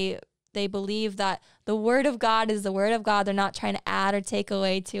 and they believe that the word of God is the word of God. They're not trying to add or take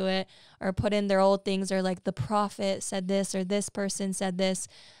away to it or put in their old things, or like the prophet said this or this person said this.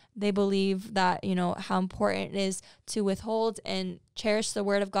 They believe that, you know, how important it is to withhold and cherish the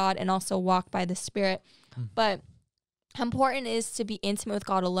word of God and also walk by the Spirit. But how important it is to be intimate with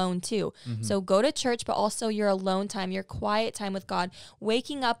God alone too. So go to church, but also your alone time, your quiet time with God.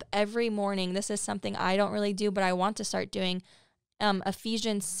 Waking up every morning. This is something I don't really do, but I want to start doing.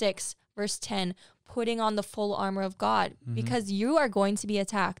 Ephesians 6 verse 10, putting on the full armor of God, because you are going to be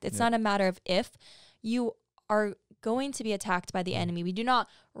attacked. It's not a matter of if. You are going to be attacked by the enemy. We do not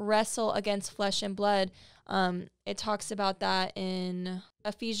wrestle against flesh and blood. It talks about that in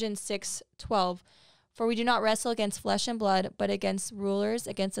Ephesians 6:12. For we do not wrestle against flesh and blood, but against rulers,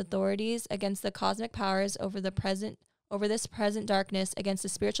 against authorities, against the cosmic powers over this present darkness, against the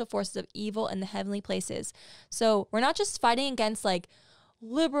spiritual forces of evil in the heavenly places. So we're not just fighting against like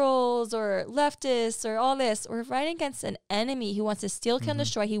liberals or leftists or all this. We're fighting against an enemy who wants to steal, kill, and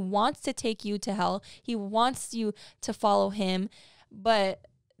destroy. He wants to take you to hell. He wants you to follow him. But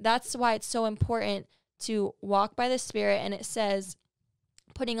that's why it's so important to walk by the Spirit. And it says,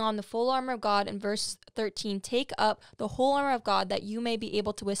 putting on the full armor of God in verse 13, take up the whole armor of God that you may be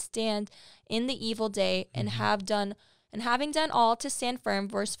able to withstand in the evil day, and having done all to stand firm.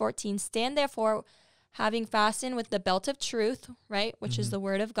 Verse 14, stand therefore, having fastened with the belt of truth, right, which is the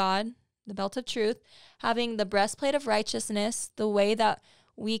word of God, the belt of truth, having the breastplate of righteousness, the way that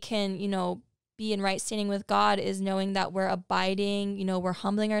we can, you know, be in right standing with God is knowing that we're abiding, we're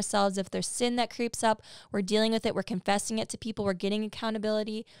humbling ourselves. If there's sin that creeps up, we're dealing with it. We're confessing it to people. We're getting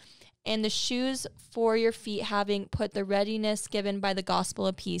accountability. And the shoes for your feet, having put the readiness given by the gospel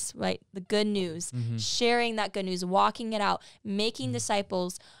of peace, right? The good news, sharing that good news, walking it out, making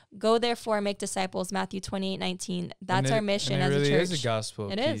disciples. Go therefore and make disciples, Matthew 28:19. That's our mission as a church. It really is a gospel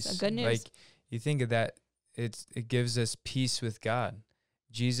of peace. It is a good news. Like, you think of that, it gives us peace with God.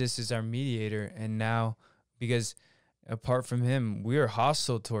 Jesus is our mediator, and now, because apart from him, we are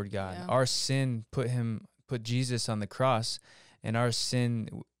hostile toward God. Yeah. Our sin put Jesus on the cross, and our sin,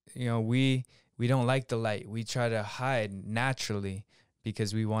 we don't like the light. We try to hide naturally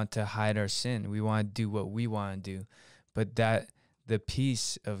because we want to hide our sin. We want to do what we want to do. But the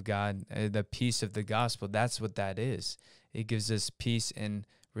peace of God, the peace of the gospel, that's what that is. It gives us peace and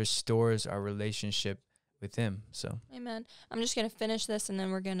restores our relationship with him. So amen. I'm just going to finish this and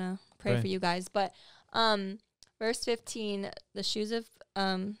then we're going to pray for you guys. But verse 15, the shoes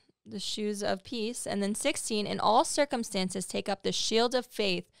of peace. And then 16, in all circumstances, take up the shield of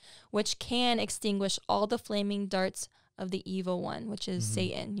faith, which can extinguish all the flaming darts of the evil one, which is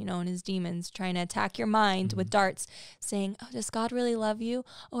Satan, and his demons trying to attack your mind with darts, saying, oh, does God really love you?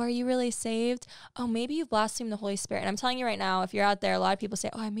 Oh, are you really saved? Oh, maybe you blasphemed the Holy Spirit. And I'm telling you right now, if you're out there, a lot of people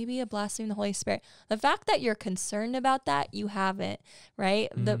say, oh, maybe you blasphemed the Holy Spirit. The fact that you're concerned about that, you haven't, right?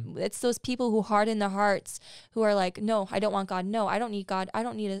 It's those people who harden their hearts, who are like, no, I don't want God. No, I don't need God. I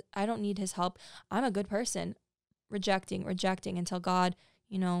don't need his help. I'm a good person. Rejecting until God,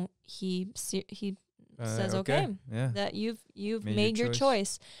 he says, okay, that you've made your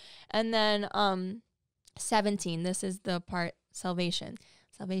choice. And then 17, this is the part, salvation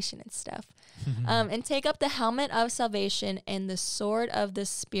and stuff. And take up the helmet of salvation and the sword of the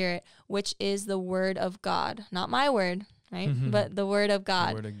Spirit, which is the word of God. Not my word, right? But the word of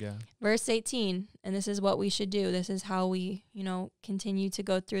God. The word of God. Verse 18, and this is what we should do. This is how we, continue to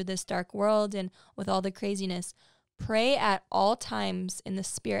go through this dark world and with all the craziness. Pray at all times in the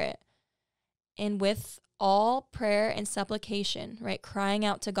Spirit, and with all prayer and supplication, right? Crying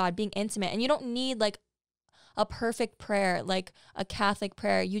out to God, being intimate. And you don't need like a perfect prayer, like a Catholic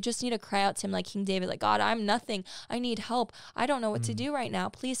prayer. You just need to cry out to him like King David, like, God, I'm nothing. I need help. I don't know what to do right now.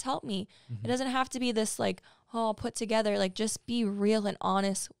 Please help me. It doesn't have to be this like, all put together. Like, just be real and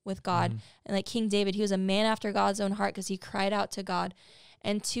honest with God. And like King David, he was a man after God's own heart because he cried out to God.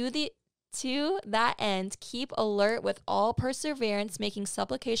 And to that end, keep alert with all perseverance, making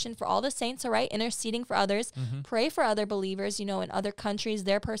supplication for all the saints, all right? Interceding for others. Pray for other believers, in other countries,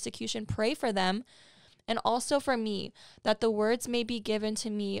 their persecution. Pray for them. And also for me, that the words may be given to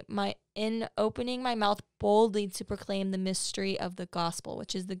me in opening my mouth boldly to proclaim the mystery of the gospel,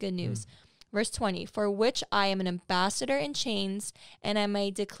 which is the good news. Verse 20, for which I am an ambassador in chains, and I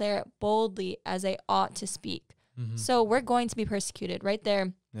may declare it boldly as I ought to speak. So we're going to be persecuted right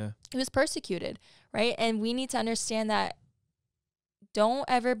there. Yeah. He was persecuted, right? And we need to understand that. Don't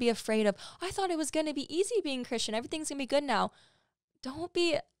ever be afraid of, I thought it was going to be easy being Christian. Everything's going to be good now. Don't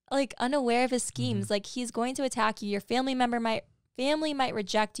be like unaware of his schemes. Like, he's going to attack you. Your family might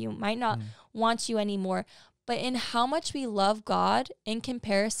reject you, might not want you anymore. But in how much we love God, in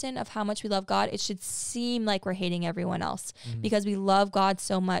comparison of how much we love God, it should seem like we're hating everyone else because we love God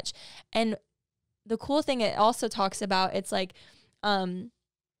so much. And the cool thing it also talks about, it's like,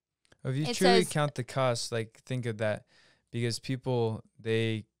 if you truly count the cost, like, think of that, because people,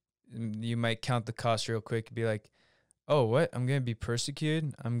 you might count the cost real quick and be like, oh, what? I'm going to be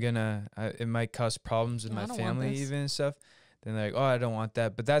persecuted. It might cause problems with my family even and stuff. Then they're like, oh, I don't want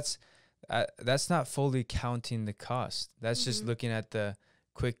that. But that's not fully counting the cost. That's just looking at the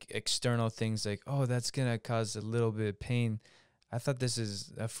quick external things like, oh, that's going to cause a little bit of pain. I thought this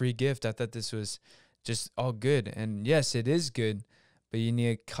is a free gift. I thought this was just all good. And yes, it is good, but you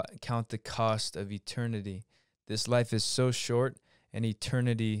need to count the cost of eternity. This life is so short, and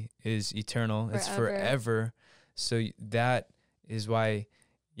eternity is eternal. Forever. It's forever. So that is why,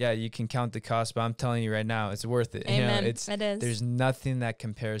 you can count the cost, but I'm telling you right now, it's worth it. Amen. It is. There's nothing that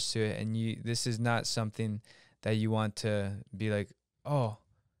compares to it. And this is not something that you want to be like, oh,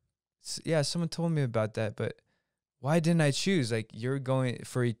 yeah, someone told me about that, but why didn't I choose? Like, you're going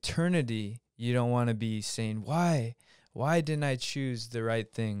for eternity. You don't want to be saying, why didn't I choose the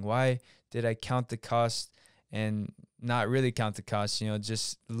right thing? Why did I count the cost and not really count the cost?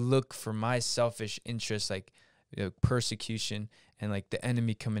 Just look for my selfish interests, like persecution and like the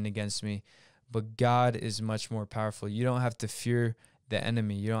enemy coming against me. But God is much more powerful. You don't have to fear the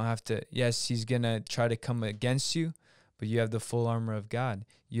enemy. You don't have to, yes, he's going to try to come against you, but you have the full armor of God.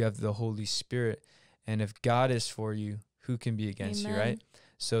 You have the Holy Spirit. And if God is for you, who can be against you, right?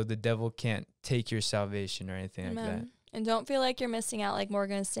 so the devil can't take your salvation or anything like that. And don't feel like you're missing out, like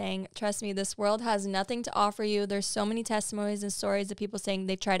Morgan is saying. Trust me, this world has nothing to offer you. There's so many testimonies and stories of people saying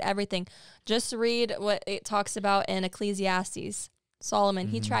they've tried everything. Just read what it talks about in Ecclesiastes. Solomon,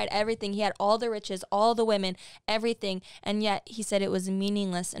 he tried everything. He had all the riches, all the women, everything. And yet he said it was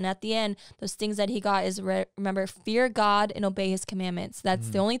meaningless. And at the end, those things that he got is, remember, fear God and obey his commandments. That's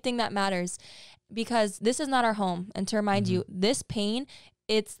the only thing that matters, because this is not our home. And to remind you, this pain,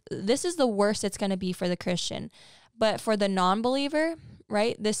 this is the worst it's going to be for the Christian. But for the non-believer,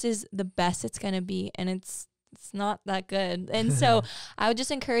 right, this is the best it's going to be. And it's not that good. And so I would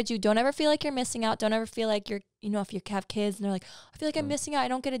just encourage you, don't ever feel like you're missing out. Don't ever feel like you're, if you have kids and they're like, I feel like I'm missing out, I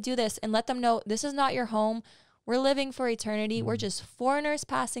don't get to do this. And let them know this is not your home. We're living for eternity. We're just foreigners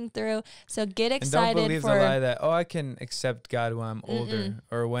passing through. So get excited. And don't believe the lie that, I can accept God when I'm older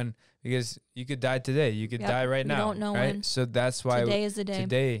or when, because you could die today. You could die right now. You don't know right? When. So that's why today is the day.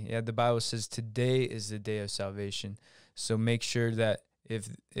 Today, the Bible says today is the day of salvation. So make sure that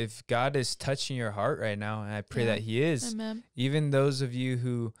if God is touching your heart right now, and I pray that he is, Amen. Even those of you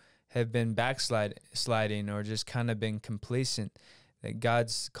who have been sliding or just kind of been complacent, that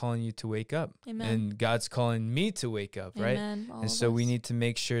God's calling you to wake up. Amen. And God's calling me to wake up, Amen. Right? And so we need to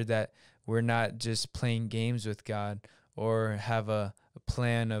make sure that we're not just playing games with God or have a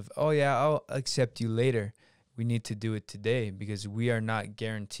plan of, I'll accept you later. We need to do it today, because we are not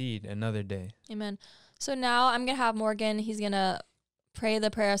guaranteed another day. Amen. So now I'm going to have Morgan. He's going to pray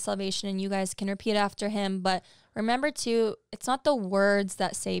the prayer of salvation, and you guys can repeat after him. But remember too, it's not the words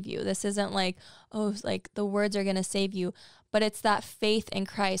that save you. This isn't like, the words are going to save you, but it's that faith in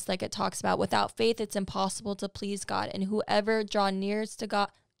Christ, like it talks about. Without faith, it's impossible to please God. And whoever draw near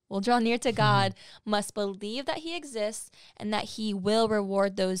to God must believe that he exists and that he will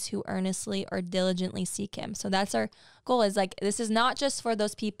reward those who earnestly or diligently seek him. So that's our goal, is like, this is not just for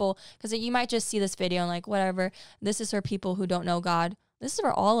those people, because you might just see this video and like, whatever, this is for people who don't know God. This is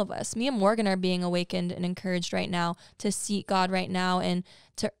for all of us. Me and Morgan are being awakened and encouraged right now to seek God right now and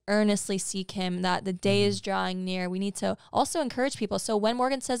to earnestly seek him, that the day is drawing near. We need to also encourage people. So when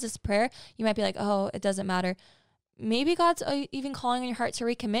Morgan says this prayer, you might be like, it doesn't matter. Maybe God's even calling on your heart to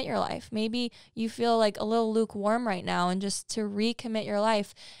recommit your life. Maybe you feel like a little lukewarm right now, and just to recommit your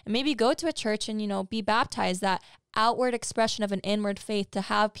life. And maybe go to a church and, be baptized, that outward expression of an inward faith, to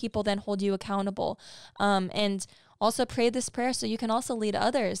have people then hold you accountable. And also pray this prayer so you can also lead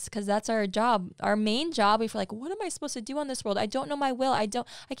others, because that's our job. Our main job, if you're like, what am I supposed to do on this world? I don't know my will. I can't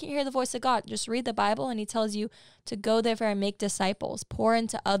hear the voice of God. Just read the Bible, and he tells you to go therefore and make disciples, pour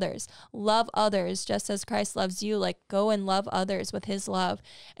into others, love others just as Christ loves you. Like, go and love others with his love.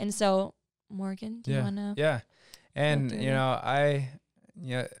 And so, Morgan, do you want to? Yeah. And, I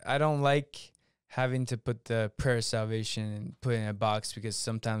don't like having to put the prayer of salvation and put it in a box, because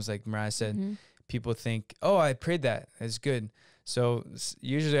sometimes, like Mariah said, people think, I prayed that. That's good. So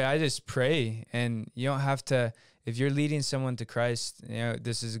usually I just pray, and you don't have to, if you're leading someone to Christ,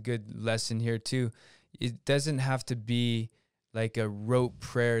 this is a good lesson here too. It doesn't have to be like a rote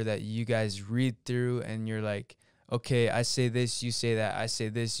prayer that you guys read through and you're like, okay, I say this, you say that, I say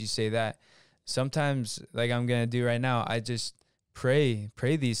this, you say that. Sometimes, like I'm going to do right now, I just pray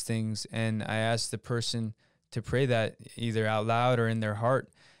these things, and I ask the person to pray that either out loud or in their heart.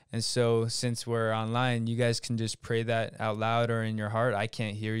 And so since we're online, you guys can just pray that out loud or in your heart. I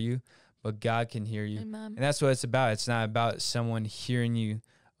can't hear you, but God can hear you. Amen. And that's what it's about. It's not about someone hearing you.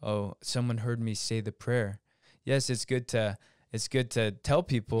 Someone heard me say the prayer. Yes, it's good to tell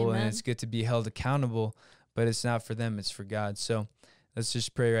people, Amen. And it's good to be held accountable, but it's not for them. It's for God. So let's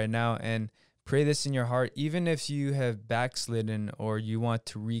just pray right now and pray this in your heart. Even if you have backslidden or you want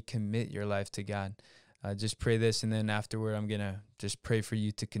to recommit your life to God, just pray this, and then afterward, I'm going to just pray for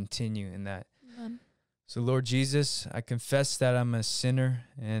you to continue in that. Amen. So, Lord Jesus, I confess that I'm a sinner,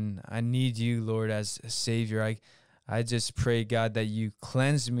 and I need you, Lord, as a Savior. I just pray, God, that you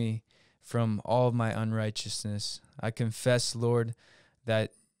cleanse me from all of my unrighteousness. I confess, Lord,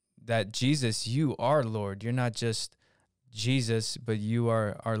 that Jesus, you are Lord. You're not just Jesus, but you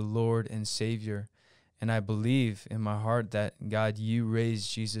are our Lord and Savior. And I believe in my heart that, God, you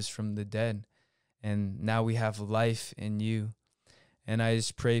raised Jesus from the dead. And now we have life in you. And I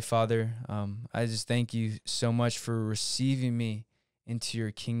just pray, Father, I just thank you so much for receiving me into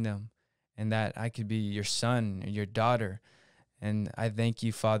your kingdom, and that I could be your son or your daughter. And I thank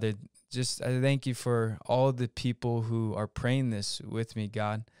you, Father. I thank you for all the people who are praying this with me,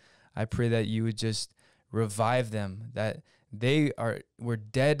 God. I pray that you would just revive them, that were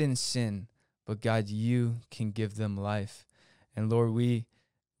dead in sin, but God, you can give them life. And Lord,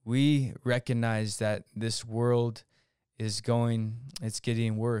 we recognize that this world it's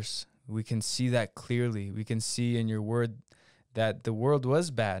getting worse. We can see that clearly. We can see in your word that the world was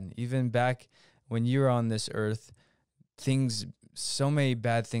bad. Even back when you were on this earth, so many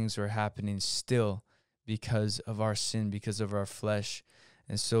bad things were happening still because of our sin, because of our flesh.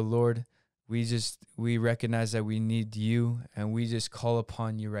 And so, Lord, we recognize that we need you, and we just call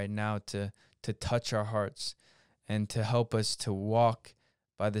upon you right now to touch our hearts and to help us to walk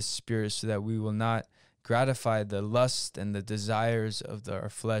by the Spirit so that we will not gratify the lust and the desires of our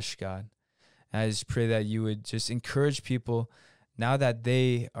flesh, God. And I just pray that you would just encourage people now that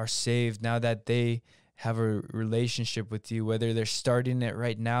they are saved, now that they have a relationship with you, whether they're starting it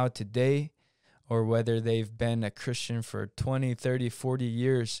right now today or whether they've been a Christian for 20, 30, 40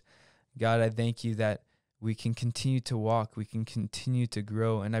 years. God, I thank you that we can continue to walk, we can continue to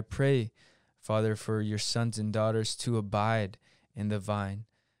grow. And I pray, Father, for your sons and daughters to abide in the vine,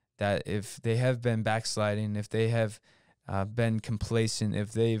 that if they have been backsliding, if they have been complacent,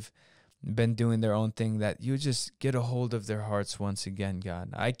 if they've been doing their own thing, that you just get a hold of their hearts once again,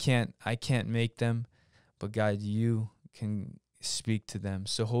 God. I can't make them, but God, you can speak to them.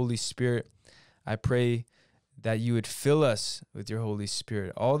 So Holy Spirit, I pray that you would fill us with your Holy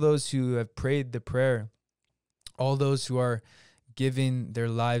Spirit. All those who have prayed the prayer, all those who are giving their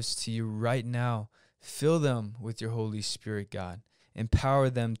lives to you right now, fill them with your Holy Spirit, God. Empower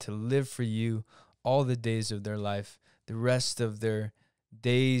them to live for you all the days of their life, the rest of their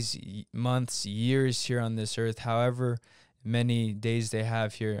days, months, years here on this earth, however many days they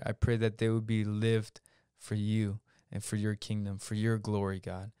have here. I pray that they would be lived for you and for your kingdom, for your glory,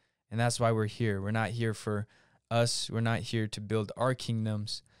 God. And that's why we're here. We're not here for us. We're not here to build our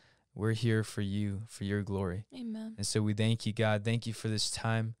kingdoms. We're here for you, for your glory. Amen. And so we thank you, God. Thank you for this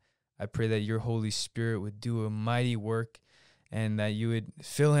time. I pray that your Holy Spirit would do a mighty work and that you would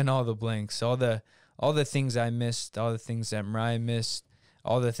fill in all the blanks, all the things I missed, all the things that Mariah missed,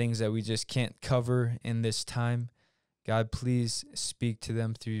 all the things that we just can't cover in this time. God, please speak to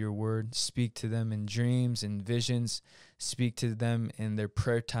them through your word. Speak to them in dreams and visions. Speak to them in their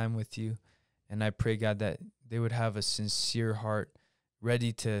prayer time with you. And I pray, God, that they would have a sincere heart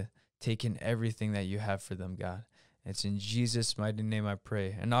ready to take in everything that you have for them, God. It's in Jesus' mighty name I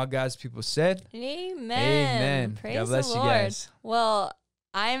pray. And all God's people said, Amen. Amen. Praise God bless the you Lord. guys. Well,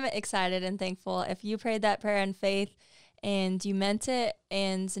 I'm excited and thankful. If you prayed that prayer in faith and you meant it,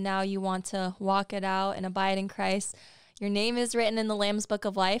 and now you want to walk it out and abide in Christ, your name is written in the Lamb's Book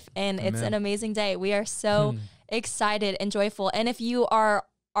of Life, and Amen. It's an amazing day. We are so excited and joyful. And if you are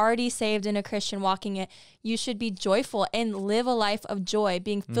already saved and a Christian walking it, you should be joyful and live a life of joy,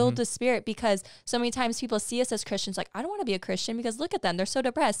 being filled with Spirit, because so many times people see us as Christians like, I don't want to be a Christian because look at them, they're so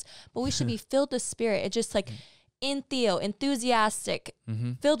depressed. But we should be filled with Spirit. It's just like enthusiastic,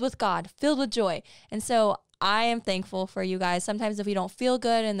 filled with God, filled with joy. And so I am thankful for you guys. Sometimes if you don't feel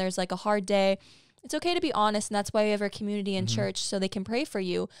good and there's like a hard day, it's okay to be honest, and that's why we have our community in church, so they can pray for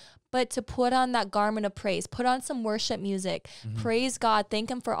you. But to put on that garment of praise, put on some worship music, praise God,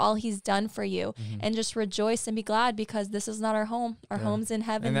 thank him for all he's done for you, and just rejoice and be glad, because this is not our home. Our home's in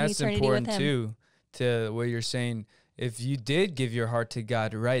heaven, and in that's eternity with him. important too, to what you're saying. If you did give your heart to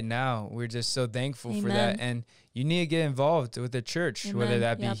God right now, we're just so thankful for that. And you need to get involved with the church, whether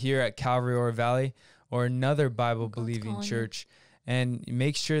that be here at Calvary or Valley or another Bible-believing church. And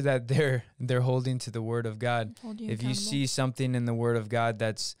make sure that they're holding to the Word of God. If you see something in the Word of God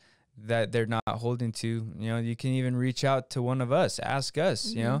that they're not holding to, you can even reach out to one of us, ask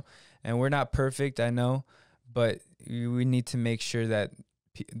us, and we're not perfect, I know, but we need to make sure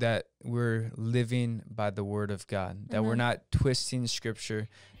that we're living by the Word of God, that we're not twisting Scripture,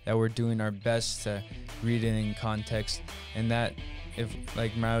 that we're doing our best to read it in context, and that if,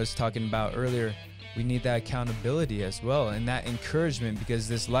 like Mariah was talking about earlier, we need that accountability as well and that encouragement, because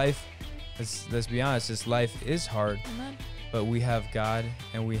this life, let's be honest, this life is hard. Amen. But we have God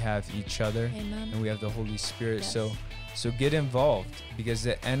and we have each other. Amen. And we have the Holy Spirit. Yes. So get involved, because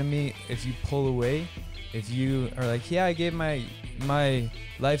the enemy, if you pull away, if you are like, yeah, I gave my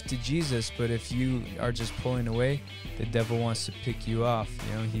life to Jesus, but if you are just pulling away, the devil wants to pick you off.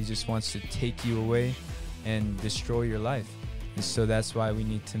 He just wants to take you away and destroy your life. And so that's why we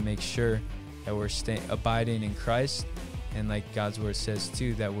need to make sure that we're abiding in Christ, and like God's word says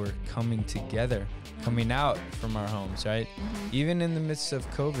too, that we're coming together, coming out from our homes, right? Even in the midst of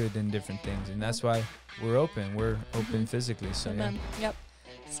COVID and different things. And that's why we're open physically. So Yep.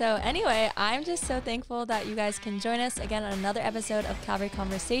 So anyway, I'm just so thankful that you guys can join us again on another episode of Calvary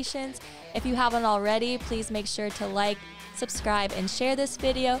Conversations. If you haven't already, please make sure to like, subscribe, and share this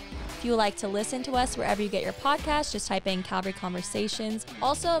video. If you would like to listen to us wherever you get your podcast, just type in Calvary Conversations.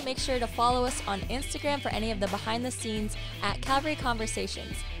 Also, make sure to follow us on Instagram for any of the behind the scenes at Calvary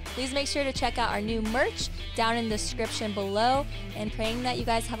Conversations. Please make sure to check out our new merch down in the description below, and praying that you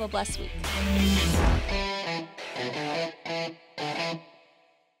guys have a blessed week.